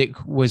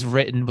music was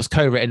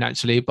co-written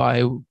actually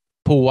by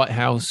Paul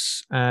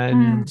Whitehouse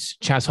and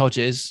Chaz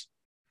Hodges,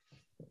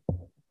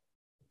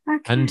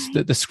 and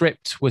the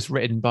script was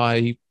written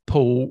by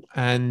Paul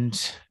and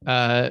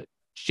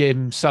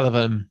Jim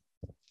Sullivan.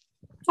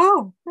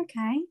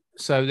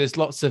 So there's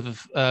lots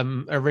of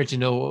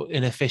original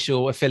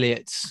unofficial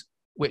affiliates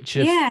which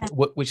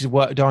has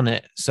worked on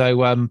it.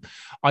 So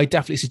I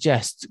definitely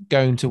suggest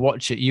going to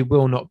watch it. You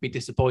will not be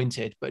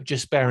disappointed, but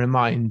just bear in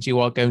mind you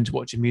are going to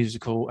watch a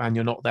musical and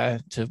you're not there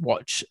to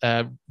watch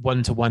a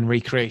one-to-one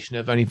recreation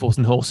of Only Fools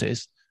and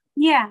Horses.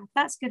 Yeah,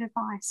 that's good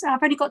advice.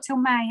 I've only got till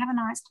May, haven't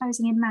I? It's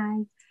closing in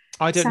May.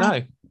 I don't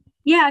know.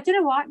 Yeah, I don't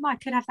know why. I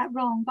could have that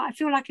wrong, but I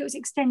feel like it was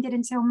extended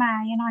until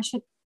May, and I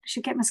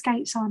should get my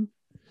skates on.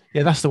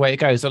 Yeah, that's the way it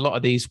goes. A lot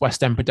of these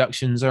West End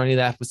productions are only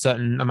there for a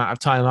certain amount of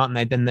time, aren't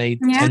they? Then they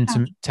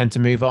tend to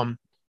move on.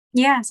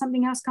 Yeah,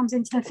 something else comes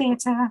into the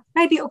theatre.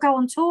 Maybe it'll go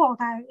on tour,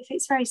 though, if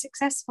it's very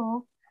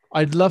successful.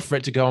 I'd love for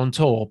it to go on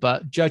tour,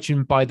 but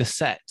judging by the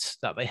set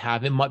that they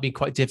have, it might be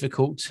quite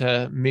difficult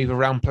to move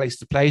around place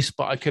to place,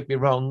 but I could be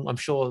wrong. I'm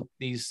sure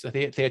these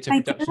theatre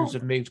productions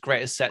have moved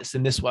greater sets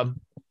than this one.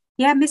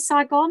 Yeah, Miss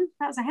Saigon,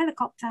 that was a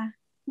helicopter.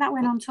 That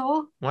went on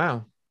tour.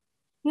 Wow.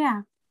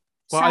 Yeah.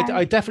 Well,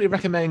 I definitely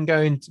recommend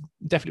going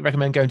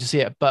to see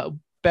it, but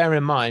bear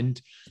in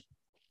mind,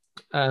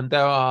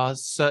 there are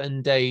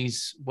certain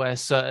days where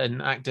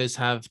certain actors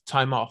have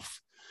time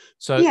off.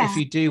 So if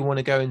you do want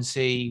to go and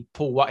see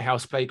Paul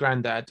Whitehouse play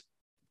Grandad,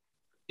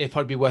 it'd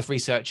probably be worth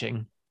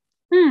researching.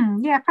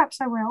 Yeah, perhaps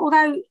I will.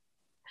 Although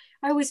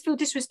I always feel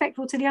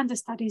disrespectful to the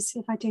understudies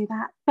if I do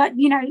that. But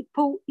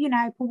Paul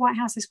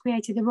Whitehouse has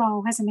created the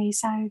role, hasn't he?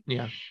 So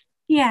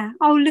yeah,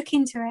 I'll look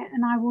into it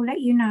and I will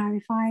let you know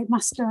if I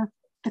muster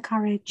the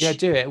courage. Yeah,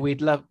 do it.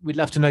 We'd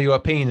love to know your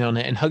opinion on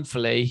it, and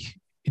hopefully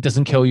it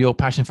doesn't kill your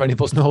passion for Only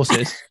Fools and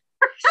Horses.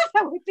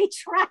 That would be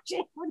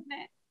tragic, wouldn't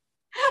it?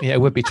 Yeah,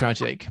 it would be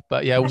tragic.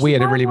 But yeah, we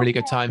had a really, really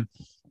good time.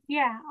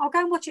 Yeah, I'll go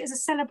and watch it as a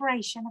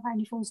celebration of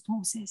Only Fools and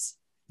Horses.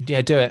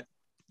 Yeah, do it.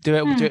 Do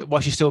it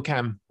whilst you still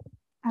can.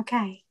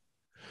 Okay.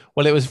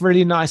 Well, it was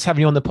really nice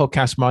having you on the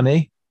podcast,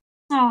 Marnie.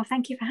 Oh,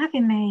 thank you for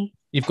having me.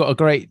 You've got a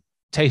great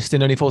taste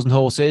in Only Fools and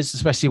Horses,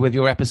 especially with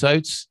your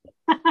episodes.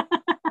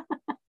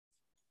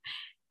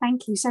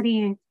 Thank you. So do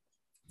you.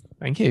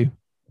 Thank you.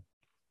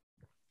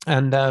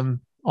 And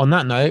on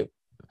that note,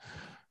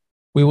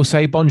 we will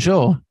say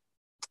bonjour.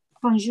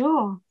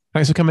 Bonjour.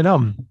 Thanks for coming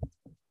on.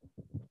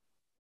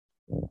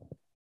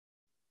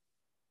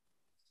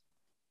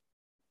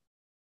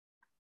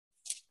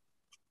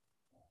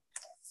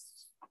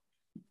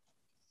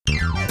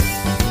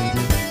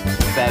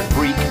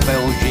 Fabrique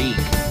Belgique.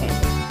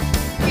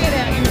 Get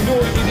out, you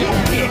noisy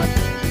little git.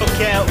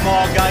 Look out,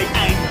 Margate,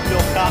 and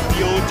look up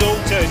your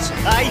daughters,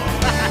 eh?